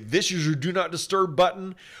phone. We say this is your do not disturb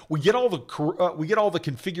button. We get all the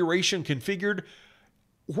configuration configured.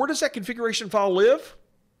 Where does that configuration file live?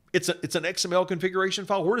 It's an XML configuration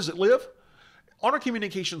file. Where does it live? On our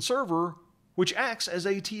communication server, which acts as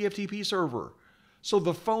a TFTP server. So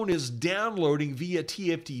the phone is downloading via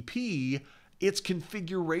TFTP its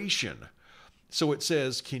configuration. So it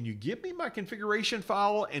says, can you give me my configuration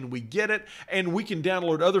file? And we get it, and we can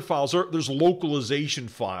download other files. There's localization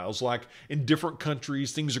files, like in different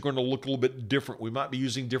countries, things are going to look a little bit different. We might be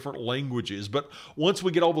using different languages, but once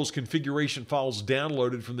we get all those configuration files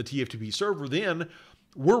downloaded from the TFTP server, then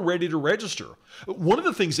we're ready to register. One of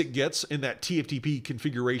the things it gets in that TFTP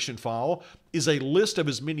configuration file is a list of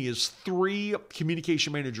as many as 3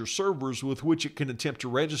 communication manager servers with which it can attempt to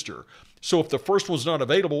register. So if the first one's not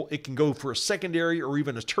available, it can go for a secondary or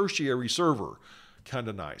even a tertiary server. Kind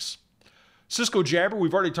of nice. Cisco Jabber,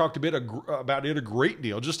 we've already talked about it a great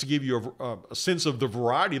deal. Just to give you a sense of the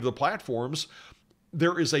variety of the platforms,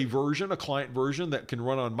 there is a client version that can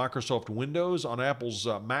run on Microsoft Windows, on Apple's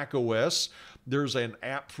Mac OS. There's an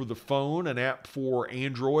app for the phone, an app for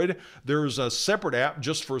Android. There's a separate app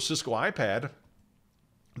just for Cisco iPad.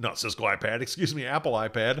 Not Cisco iPad, excuse me, Apple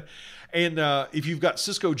iPad. And if you've got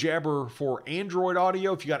Cisco Jabber for Android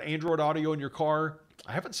audio, if you got Android audio in your car,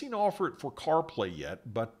 I haven't seen offer it for CarPlay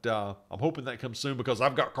yet, but I'm hoping that comes soon because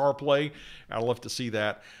I've got CarPlay. I'd love to see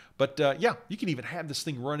that. But yeah, you can even have this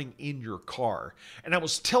thing running in your car. And I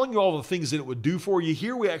was telling you all the things that it would do for you.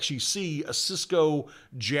 Here we actually see a Cisco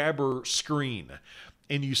Jabber screen.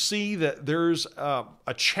 And you see that there's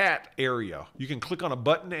a chat area. You can click on a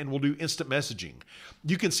button and we'll do instant messaging.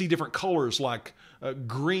 You can see different colors like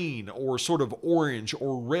green or sort of orange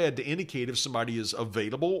or red to indicate if somebody is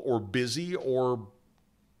available or busy or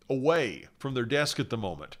away from their desk at the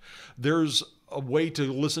moment. There's a way to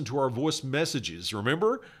listen to our voice messages.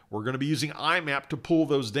 Remember, we're going to be using IMAP to pull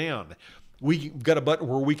those down. We've got a button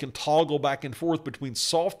where we can toggle back and forth between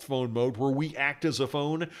soft phone mode, where we act as a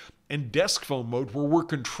phone, and desk phone mode, where we're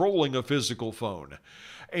controlling a physical phone.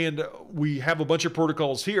 And we have a bunch of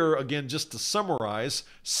protocols here. Again, just to summarize,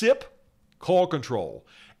 SIP, call control.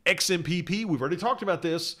 XMPP, we've already talked about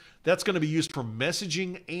this. That's going to be used for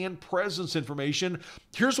messaging and presence information.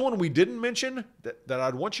 Here's one we didn't mention that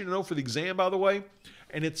I'd want you to know for the exam, by the way,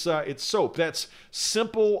 and it's SOAP. That's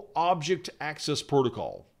Simple Object Access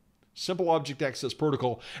Protocol. Simple Object Access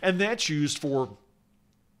Protocol, and that's used for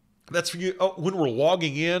you when we're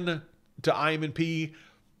logging in to IMNP.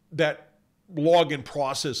 That login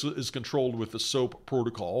process is controlled with the SOAP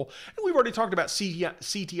protocol. And we've already talked about CTI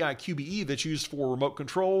QBE that's used for remote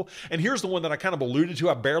control. And here's the one that I kind of alluded to.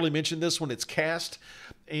 I barely mentioned this when it's CAST.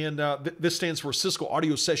 And this stands for Cisco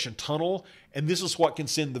Audio Session Tunnel. And this is what can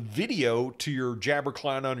send the video to your Jabber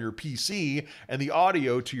client on your PC and the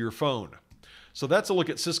audio to your phone. So that's a look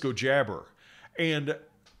at Cisco Jabber. And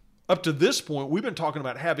up to this point, we've been talking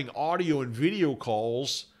about having audio and video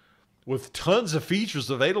calls with tons of features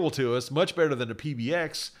available to us, much better than a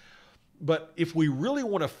PBX. But if we really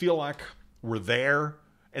want to feel like we're there,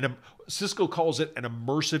 and Cisco calls it an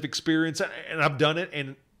immersive experience, and I've done it,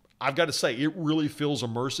 and I've got to say, it really feels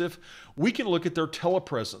immersive, we can look at their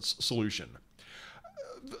telepresence solution.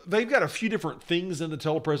 they've got a few different things in the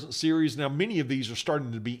telepresence series. Now, many of these are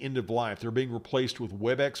starting to be end of life. They're being replaced with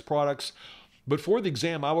WebEx products. But for the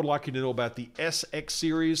exam, I would like you to know about the SX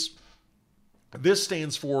series. This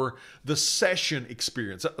stands for the session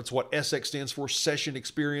experience. That's what SX stands for, session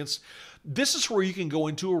experience. This is where you can go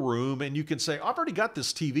into a room and you can say, I've already got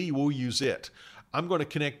this TV, we'll use it. I'm going to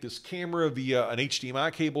connect this camera via an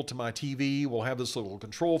HDMI cable to my TV. We'll have this little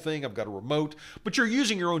control thing. I've got a remote, but you're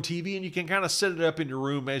using your own TV and you can kind of set it up in your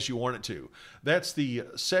room as you want it to. That's the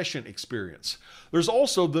session experience. There's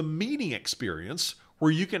also the meeting experience,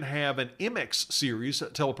 where you can have an MX series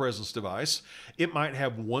telepresence device. It might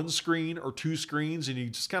have one screen or two screens, and you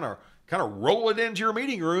just kind of roll it into your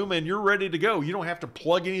meeting room and you're ready to go. You don't have to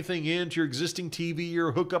plug anything into your existing TV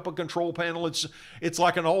or hook up a control panel. It's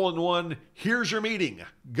like an all-in-one, here's your meeting,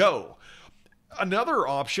 go. Another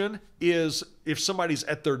option is if somebody's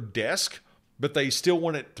at their desk, but they still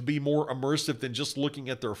want it to be more immersive than just looking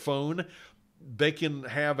at their phone, they can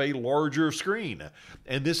have a larger screen.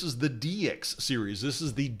 And this is the DX series. This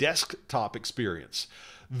is the desktop experience.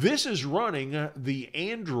 This is running the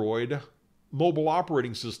Android mobile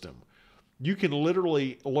operating system. You can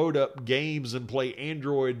literally load up games and play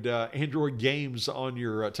Android games on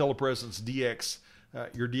your telepresence DX,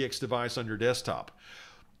 your DX device on your desktop.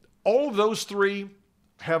 All of those three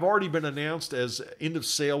have already been announced as end of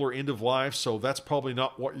sale or end of life, so that's probably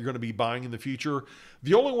not what you're going to be buying in the future.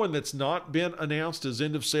 The only one that's not been announced as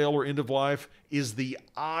end of sale or end of life is the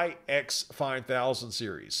IX5000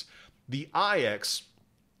 series. The IX,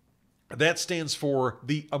 that stands for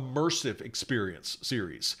the Immersive Experience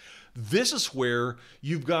series. This is where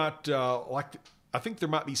you've got, I think there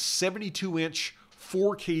might be 72-inch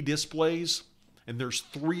 4K displays, and there's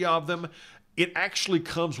 3 of them. It actually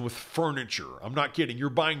comes with furniture. I'm not kidding. You're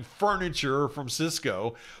buying furniture from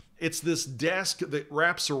Cisco. It's this desk that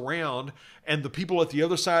wraps around, and the people at the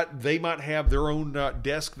other side, they might have their own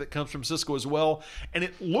desk that comes from Cisco as well. And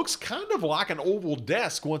it looks kind of like an oval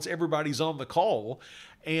desk once everybody's on the call.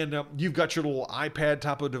 And you've got your little iPad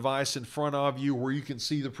type of device in front of you where you can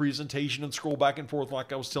see the presentation and scroll back and forth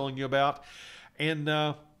like I was telling you about. And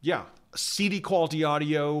yeah, CD quality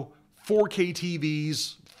audio, 4K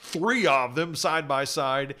TVs, 3 of them side by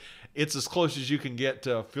side. It's as close as you can get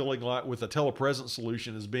to feeling like with a telepresence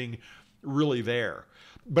solution as being really there.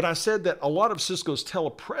 But I said that a lot of Cisco's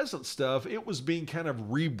telepresence stuff, it was being kind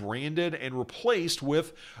of rebranded and replaced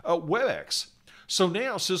with WebEx. So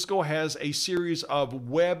now Cisco has a series of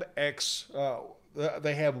WebEx,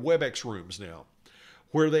 they have WebEx rooms now,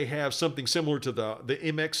 where they have something similar to the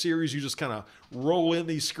MX series. You just kind of roll in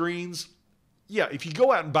these screens. Yeah, if you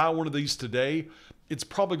go out and buy one of these today, it's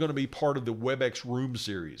probably going to be part of the WebEx Room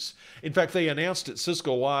series. In fact, they announced at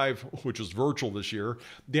Cisco Live, which was virtual this year,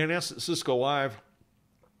 they announced at Cisco Live,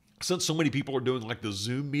 since so many people are doing like the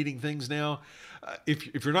Zoom meeting things now,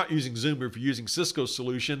 if you're not using Zoom or if you're using Cisco's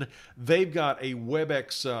solution, they've got a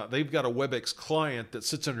WebEx client that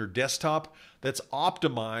sits on your desktop that's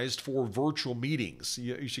optimized for virtual meetings.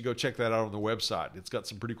 You should go check that out on the website. It's got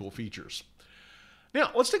some pretty cool features. Now,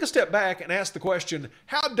 let's take a step back and ask the question,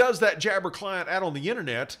 how does that Jabber client out on the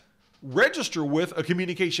internet register with a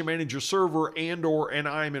communication manager server and or an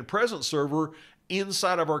IM presence server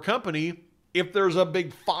inside of our company if there's a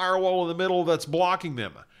big firewall in the middle that's blocking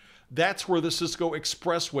them? That's where the Cisco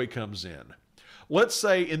Expressway comes in. Let's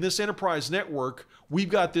say in this enterprise network, we've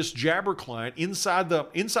got this Jabber client inside the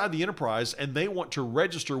enterprise, and they want to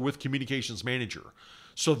register with Communications Manager.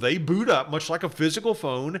 So they boot up, much like a physical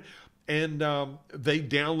phone, and they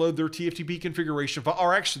download their TFTP configuration file.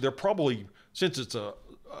 Or actually, they're probably, since it's a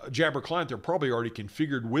Jabber client, they're probably already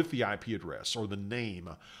configured with the IP address or the name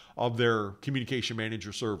of their Communication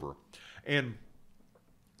Manager server. And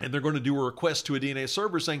they're going to do a request to a DNS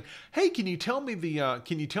server saying, "Hey, can you tell me the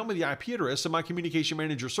IP address of my Communication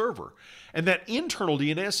Manager server?" And that internal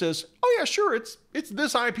DNS says, "Oh yeah, sure, it's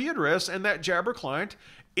this IP address," and that Jabber client,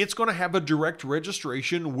 it's going to have a direct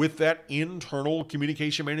registration with that internal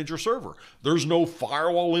Communication Manager server. There's no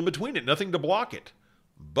firewall in between it, nothing to block it.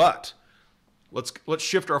 But let's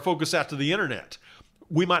shift our focus out to the internet.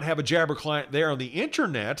 We might have a Jabber client there on the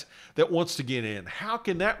internet that wants to get in. How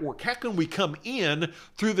can that work? How can we come in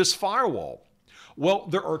through this firewall? Well,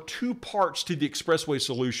 there are 2 parts to the Expressway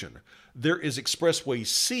solution. There is Expressway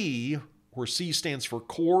C, where C stands for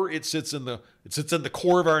core. It sits in the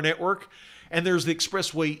core of our network. And there's the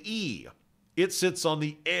Expressway E. It sits on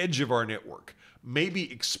the edge of our network,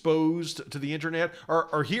 maybe exposed to the internet.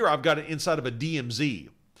 Or here I've got it inside of a DMZ.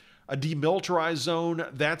 A demilitarized zone,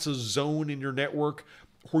 that's a zone in your network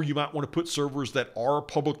where you might want to put servers that are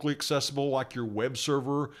publicly accessible, like your web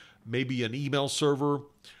server, maybe an email server.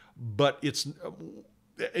 But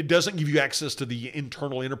it doesn't give you access to the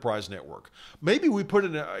internal enterprise network. Maybe we put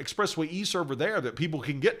an Expressway E server there that people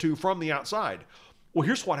can get to from the outside. Well,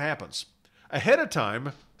 here's what happens. Ahead of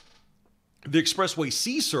time, the Expressway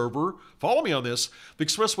C server, follow me on this, the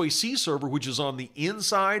Expressway C server, which is on the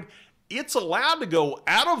inside, it's allowed to go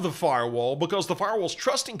out of the firewall because the firewall's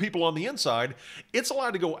trusting people on the inside. It's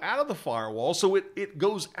allowed to go out of the firewall, so it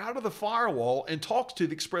goes out of the firewall and talks to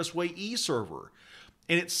the Expressway E server.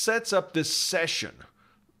 And it sets up this session.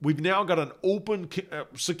 We've now got an open,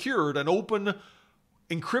 secured, an open,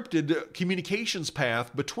 encrypted communications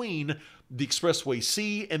path between the Expressway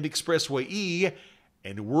C and the Expressway E,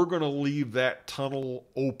 and we're going to leave that tunnel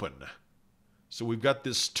open. So we've got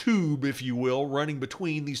this tube, if you will, running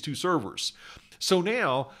between these two servers. So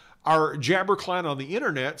now our Jabber client on the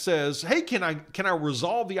internet says, hey, can I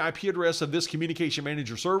resolve the IP address of this communication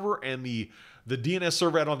manager server? And the DNS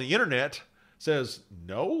server out on the internet says,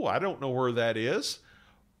 no, I don't know where that is.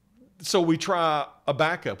 So we try a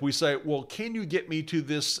backup. We say, well, can you get me to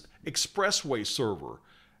this Expressway server?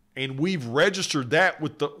 And we've registered that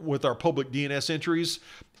with our public DNS entries.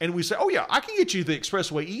 And we say, oh yeah, I can get you the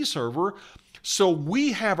Expressway E server. So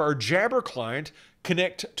we have our Jabber client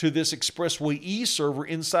connect to this Expressway E server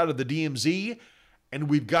inside of the DMZ. And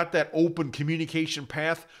we've got that open communication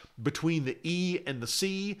path between the E and the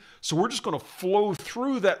C. So we're just going to flow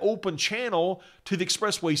through that open channel to the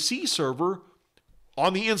Expressway C server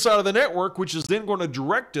on the inside of the network, which is then going to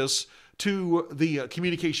direct us to the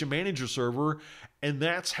communication manager server. And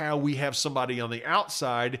that's how we have somebody on the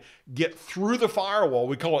outside get through the firewall.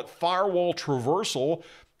 We call it firewall traversal.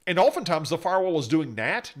 And oftentimes the firewall is doing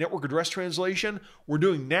NAT, network address translation. We're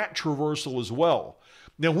doing NAT traversal as well.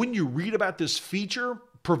 Now, when you read about this feature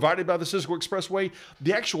provided by the Cisco Expressway,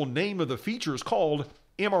 the actual name of the feature is called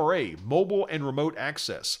MRA, Mobile and Remote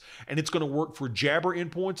Access. And it's going to work for Jabber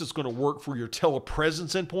endpoints. It's going to work for your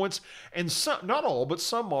telepresence endpoints. And some, not all, but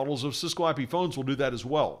some models of Cisco IP phones will do that as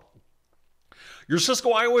well. Your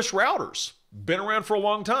Cisco iOS routers, been around for a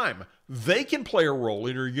long time. They can play a role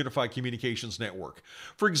in your unified communications network.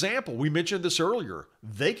 For example, we mentioned this earlier.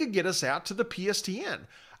 They could get us out to the PSTN.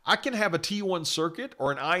 I can have a T1 circuit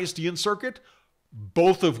or an ISDN circuit,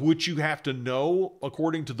 both of which you have to know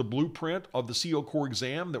according to the blueprint of the CLCOR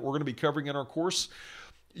exam that we're going to be covering in our course.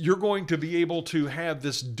 You're going to be able to have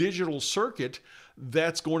this digital circuit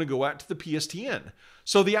that's going to go out to the PSTN.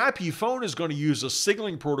 So the IP phone is going to use a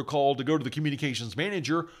signaling protocol to go to the communications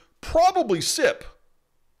manager, probably SIP,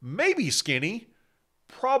 maybe skinny,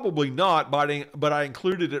 probably not, but I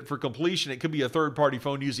included it for completion. It could be a third-party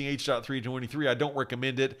phone using H.323. I don't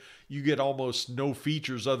recommend it. You get almost no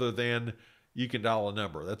features other than you can dial a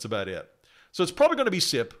number. That's about it. So it's probably going to be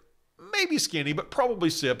SIP, maybe skinny, but probably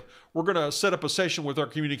SIP. We're going to set up a session with our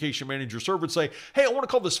communication manager server and say, hey, I want to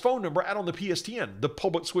call this phone number out on the PSTN, the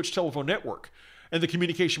public switch telephone network. And the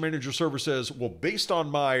communication manager server says, well, based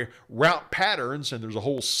on my route patterns, and there's a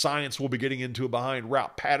whole science we'll be getting into behind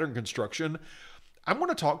route pattern construction, I'm going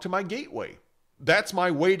to talk to my gateway. That's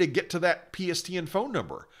my way to get to that PSTN phone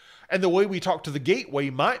number. And the way we talk to the gateway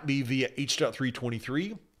might be via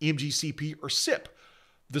H.323, MGCP, or SIP.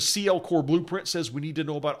 The CLCOR blueprint says we need to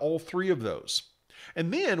know about all three of those.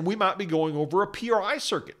 And then we might be going over a PRI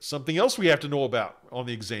circuit, something else we have to know about on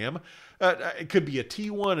the exam. It could be a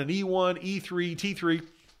T1, an E1, E3, T3,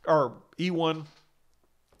 or E1.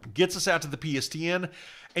 Gets us out to the PSTN.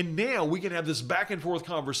 And now we can have this back and forth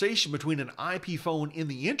conversation between an IP phone in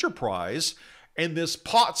the enterprise and this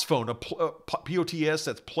POTS phone, a POTS,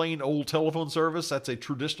 that's plain old telephone service. That's a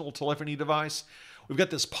traditional telephony device. We've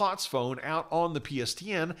got this POTS phone out on the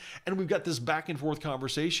PSTN, and we've got this back and forth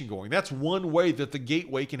conversation going. That's one way that the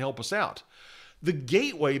gateway can help us out. The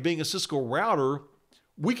gateway, being a Cisco router,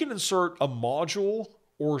 we can insert a module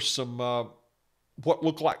or some what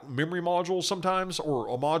look like memory modules sometimes, or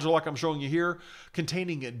a module like I'm showing you here,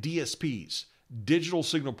 containing DSPs, digital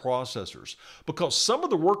signal processors. Because some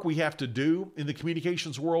of the work we have to do in the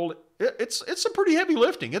communications world, it's some pretty heavy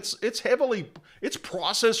lifting. It's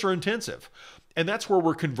processor intensive. And that's where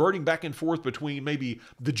we're converting back and forth between maybe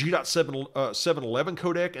the G.711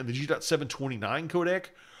 codec and the G.729 codec,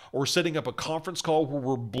 or setting up a conference call where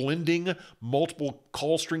we're blending multiple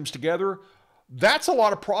call streams together. That's a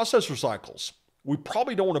lot of processor cycles. We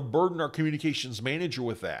probably don't want to burden our communications manager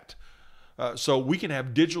with that. So we can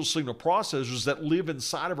have digital signal processors that live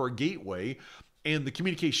inside of our gateway, and the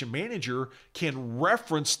communication manager can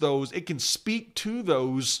reference those. It can speak to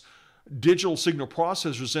those digital signal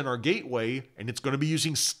processors in our gateway, and it's going to be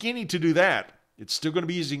using Skinny to do that. It's still going to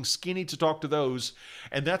be using Skinny to talk to those,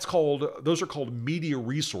 and those are called media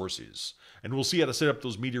resources. And we'll see how to set up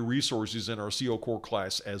those media resources in our CLCOR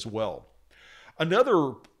class as well.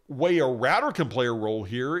 Another way a router can play a role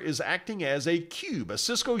here is acting as a cube, a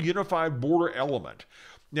Cisco Unified Border Element.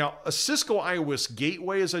 Now, a Cisco iOS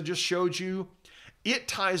gateway, as I just showed you, it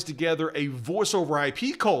ties together a voice over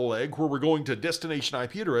IP call leg where we're going to destination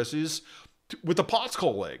IP addresses with a POTS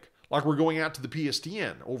call leg, like we're going out to the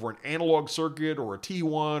PSTN over an analog circuit or a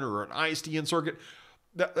T1 or an ISDN circuit.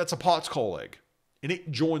 That's a POTS call leg, and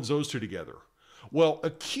it joins those two together. Well, a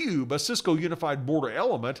cube, a Cisco Unified Border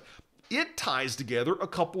Element, it ties together a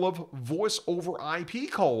couple of voice over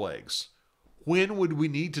IP call legs. When would we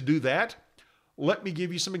need to do that? Let me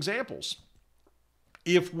give you some examples.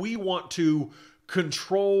 If we want to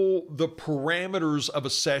control the parameters of a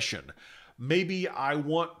session, maybe I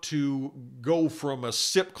want to go from a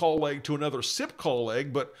SIP call leg to another SIP call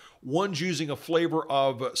leg, but one's using a flavor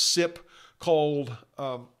of SIP called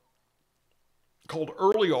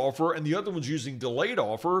early offer and the other one's using delayed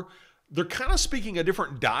offer. They're kind of speaking a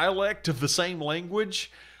different dialect of the same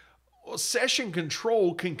language. Session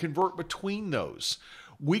control can convert between those.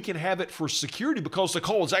 We can have it for security because the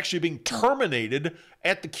call is actually being terminated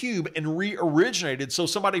at the cube and re-originated. So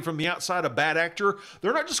somebody from the outside, a bad actor,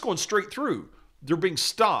 they're not just going straight through. They're being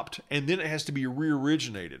stopped, and then it has to be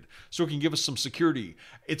re-originated. So it can give us some security.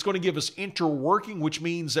 It's going to give us interworking, which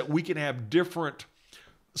means that we can have different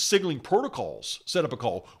signaling protocols set up a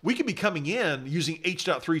call. We could be coming in using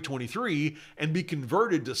H.323 and be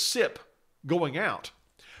converted to SIP going out.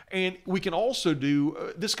 And we can also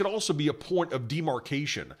do, this could also be a point of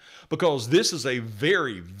demarcation because this is a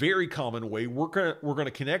very, very common way we're going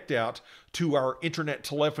to connect out to our internet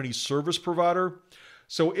telephony service provider.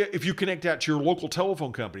 So if you connect out to your local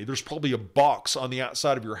telephone company, there's probably a box on the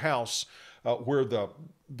outside of your house where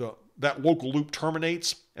that local loop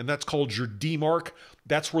terminates, and that's called your demarc.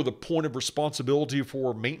 That's where the point of responsibility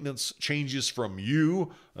for maintenance changes from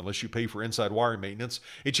you, unless you pay for inside wiring maintenance.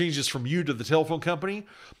 It changes from you to the telephone company.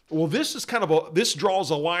 Well, this is this draws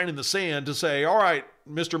a line in the sand to say, all right,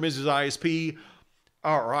 Mr. and Mrs. ISP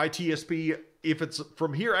or ITSP, if it's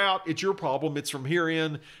from here out, it's your problem. It's from here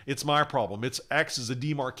in, it's my problem. It acts as a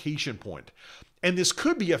demarcation point. And this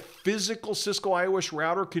could be a physical Cisco iOS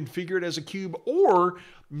router configured as a cube, or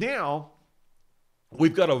now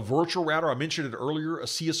we've got a virtual router. I mentioned it earlier, a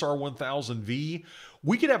CSR 1000V.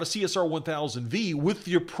 We could have a CSR 1000V with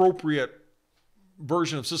the appropriate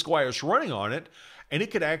version of Cisco iOS running on it, and it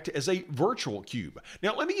could act as a virtual cube.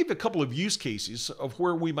 Now, let me give you a couple of use cases of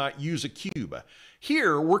where we might use a cube.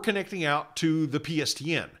 Here, we're connecting out to the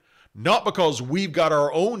PSTN. Not because we've got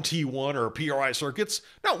our own T1 or PRI circuits.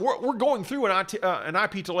 No, we're going through an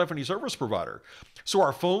IP telephony service provider. So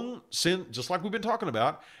our phone, just like we've been talking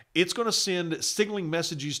about, it's going to send signaling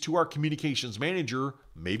messages to our communications manager,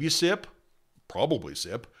 maybe SIP, probably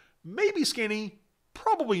SIP, maybe skinny,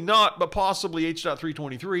 probably not, but possibly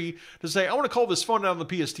H.323, to say, I want to call this phone out on the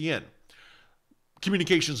PSTN.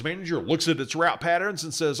 Communications manager looks at its route patterns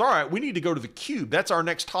and says, all right, we need to go to the cube. That's our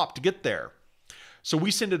next hop to get there. So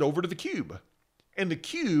we send it over to the cube. And the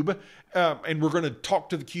cube, and we're going to talk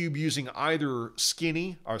to the cube using either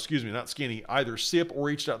either SIP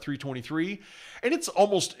or H.323. And it's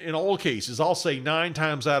almost, in all cases, I'll say 9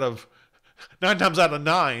 times out of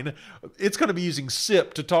 9, it's going to be using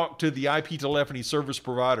SIP to talk to the IP telephony service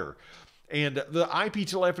provider. And the IP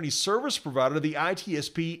telephony service provider, the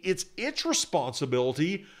ITSP, it's its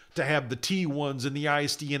responsibility to have the T1s and the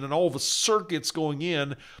ISDN and all the circuits going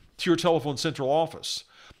in to your telephone central office.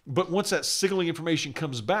 But once that signaling information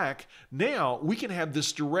comes back, now we can have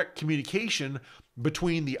this direct communication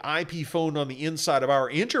between the IP phone on the inside of our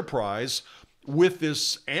enterprise with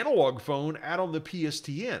this analog phone out on the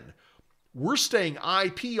PSTN. We're staying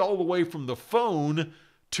IP all the way from the phone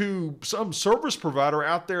to some service provider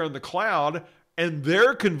out there in the cloud, and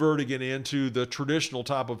they're converting it into the traditional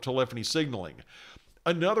type of telephony signaling.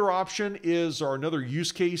 Another option is, or another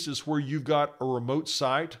use case is where you've got a remote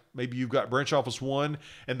site. Maybe you've got branch office 1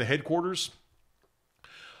 and the headquarters.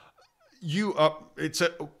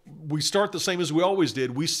 We start the same as we always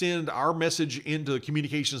did. We send our message into the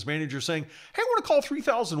communications manager saying, hey, I want to call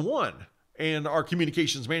 3001. And our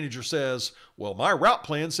communications manager says, well, my route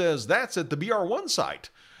plan says that's at the BR1 site.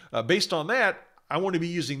 Based on that, I want to be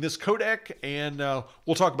using this codec, and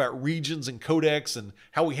we'll talk about regions and codecs and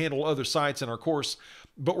how we handle other sites in our course.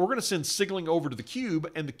 But we're going to send signaling over to the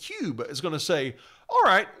cube, and the cube is going to say, all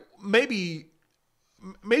right, maybe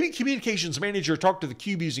communications manager talked to the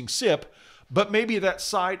cube using SIP, but maybe that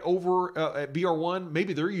site over at BR1,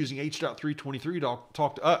 maybe they're using H.323 to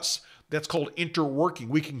talk to us. That's called interworking.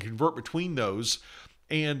 We can convert between those,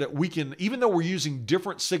 and we can, even though we're using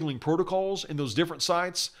different signaling protocols in those different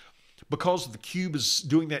sites, because the cube is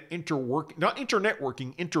doing that interworking,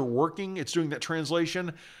 it's doing that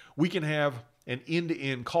translation, we can have an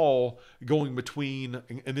end-to-end call going between,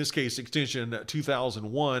 in this case, extension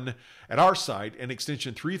 2001 at our site and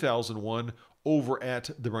extension 3001 over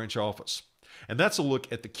at the branch office. And that's a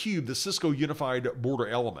look at the cube, the Cisco Unified Border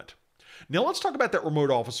Element. Now let's talk about that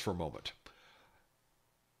remote office for a moment.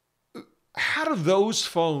 How do those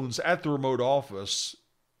phones at the remote office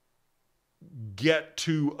get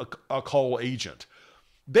to a call agent?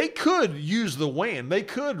 They could use the WAN. They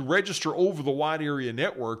could register over the wide area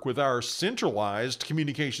network with our centralized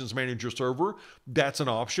communications manager server. That's an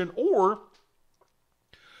option. Or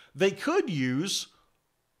they could use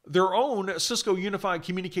their own Cisco Unified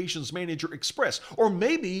Communications Manager Express. Or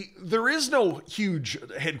maybe there is no huge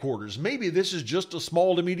headquarters. Maybe this is just a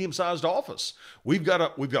small to medium-sized office. We've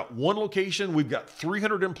got one location. We've got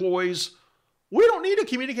 300 employees. We don't need a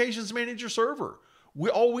communications manager server.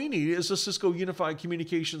 All we need is a Cisco Unified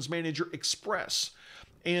Communications Manager Express.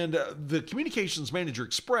 And the Communications Manager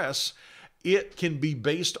Express, it can be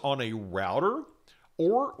based on a router,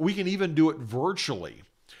 or we can even do it virtually.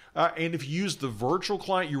 And if you use the virtual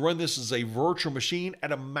client, you run this as a virtual machine,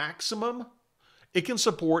 at a maximum, it can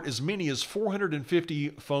support as many as 450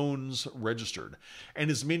 phones registered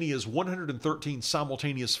and as many as 113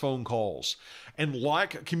 simultaneous phone calls. And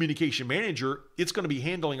like Communication Manager, it's going to be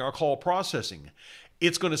handling our call processing.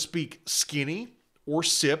 It's going to speak skinny or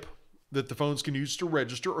SIP that the phones can use to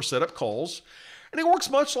register or set up calls. And it works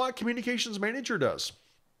much like Communications Manager does.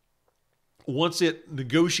 Once it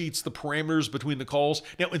negotiates the parameters between the calls.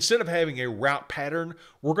 Now, instead of having a route pattern,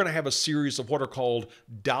 we're going to have a series of what are called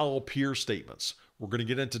dial peer statements. We're going to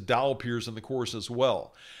get into dial peers in the course as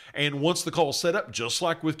well. And once the call is set up, just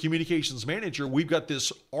like with Communications Manager, we've got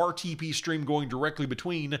this RTP stream going directly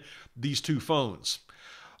between these two phones.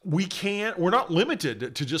 We're not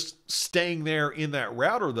limited to just staying there in that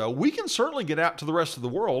router, though. We can certainly get out to the rest of the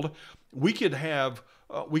world. We could have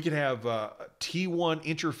T1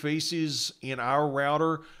 interfaces in our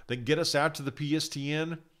router that get us out to the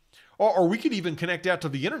PSTN, or we could even connect out to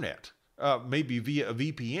the internet, maybe via a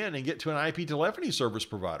VPN, and get to an IP telephony service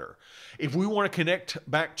provider. If we want to connect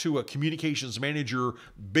back to a Communications Manager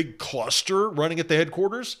big cluster running at the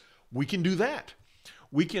headquarters, we can do that.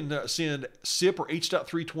 We can send SIP or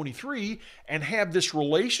H.323 and have this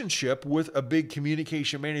relationship with a big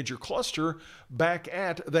Communication Manager cluster back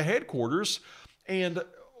at the headquarters. And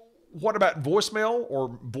what about voicemail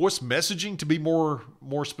or voice messaging, to be more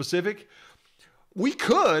specific? We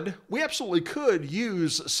absolutely could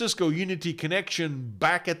use Cisco Unity Connection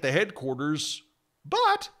back at the headquarters,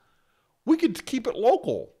 but we could keep it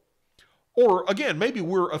local. Or again, maybe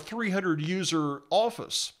we're a 300 user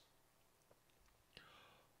office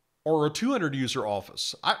or a 200 user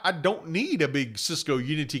office. I don't need a big Cisco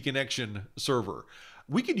Unity Connection server.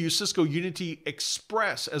 We could use Cisco Unity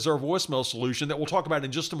Express as our voicemail solution that we'll talk about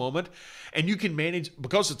in just a moment. And you can manage,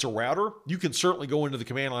 because it's a router, you can certainly go into the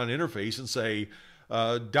command line interface and say,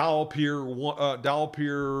 dial peer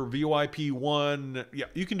VoIP1. Yeah,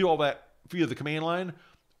 you can do all that via the command line.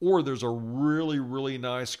 Or there's a really, really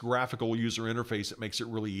nice graphical user interface that makes it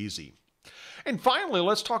really easy. And finally,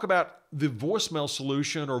 let's talk about the voicemail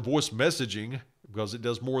solution or voice messaging, because it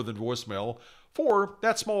does more than voicemail, for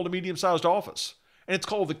that small to medium-sized office. And it's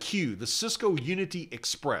called the Q, the Cisco Unity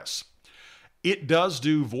Express. It does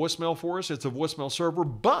do voicemail for us. It's a voicemail server,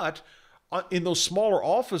 but in those smaller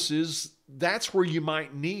offices, that's where you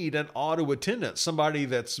might need an auto attendant, somebody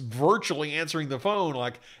that's virtually answering the phone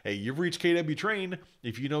like, hey, you've reached KW Train.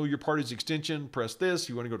 If you know your party's extension, press this.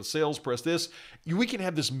 You want to go to sales, press this. We can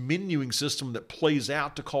have this menuing system that plays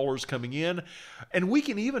out to callers coming in. And we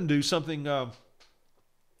can even do something,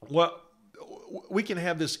 we can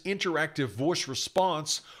have this interactive voice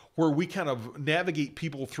response where we kind of navigate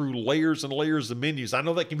people through layers and layers of menus. I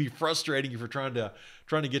know that can be frustrating if you're trying to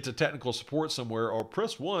get to technical support somewhere, or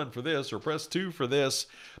press 1 for this, or press 2 for this.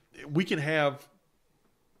 We can have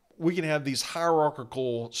these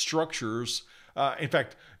hierarchical structures. In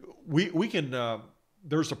fact, we can.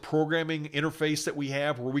 There's a programming interface that we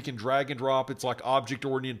have where we can drag and drop. It's like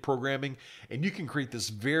object-oriented programming, and you can create this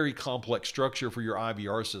very complex structure for your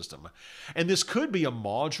IVR system. And this could be a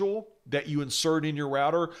module that you insert in your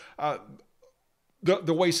router.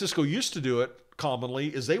 The way Cisco used to do it commonly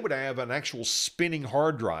is they would have an actual spinning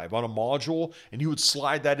hard drive on a module, and you would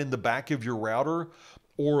slide that in the back of your router.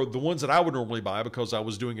 Or the ones that I would normally buy, because I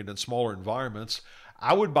was doing it in smaller environments,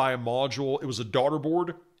 I would buy a module. It was a daughter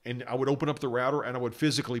board. And I would open up the router and I would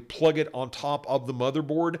physically plug it on top of the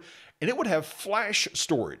motherboard, and it would have flash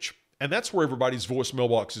storage. And that's where everybody's voice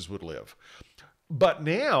mailboxes would live. But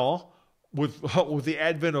now with the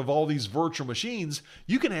advent of all these virtual machines,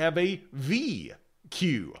 you can have a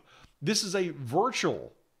VQ. This is a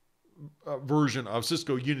virtual version of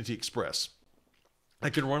Cisco Unity Express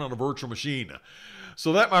that can run on a virtual machine.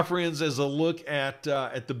 So that, my friends, is a look at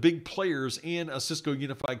the big players in a Cisco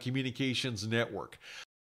Unified Communications Network.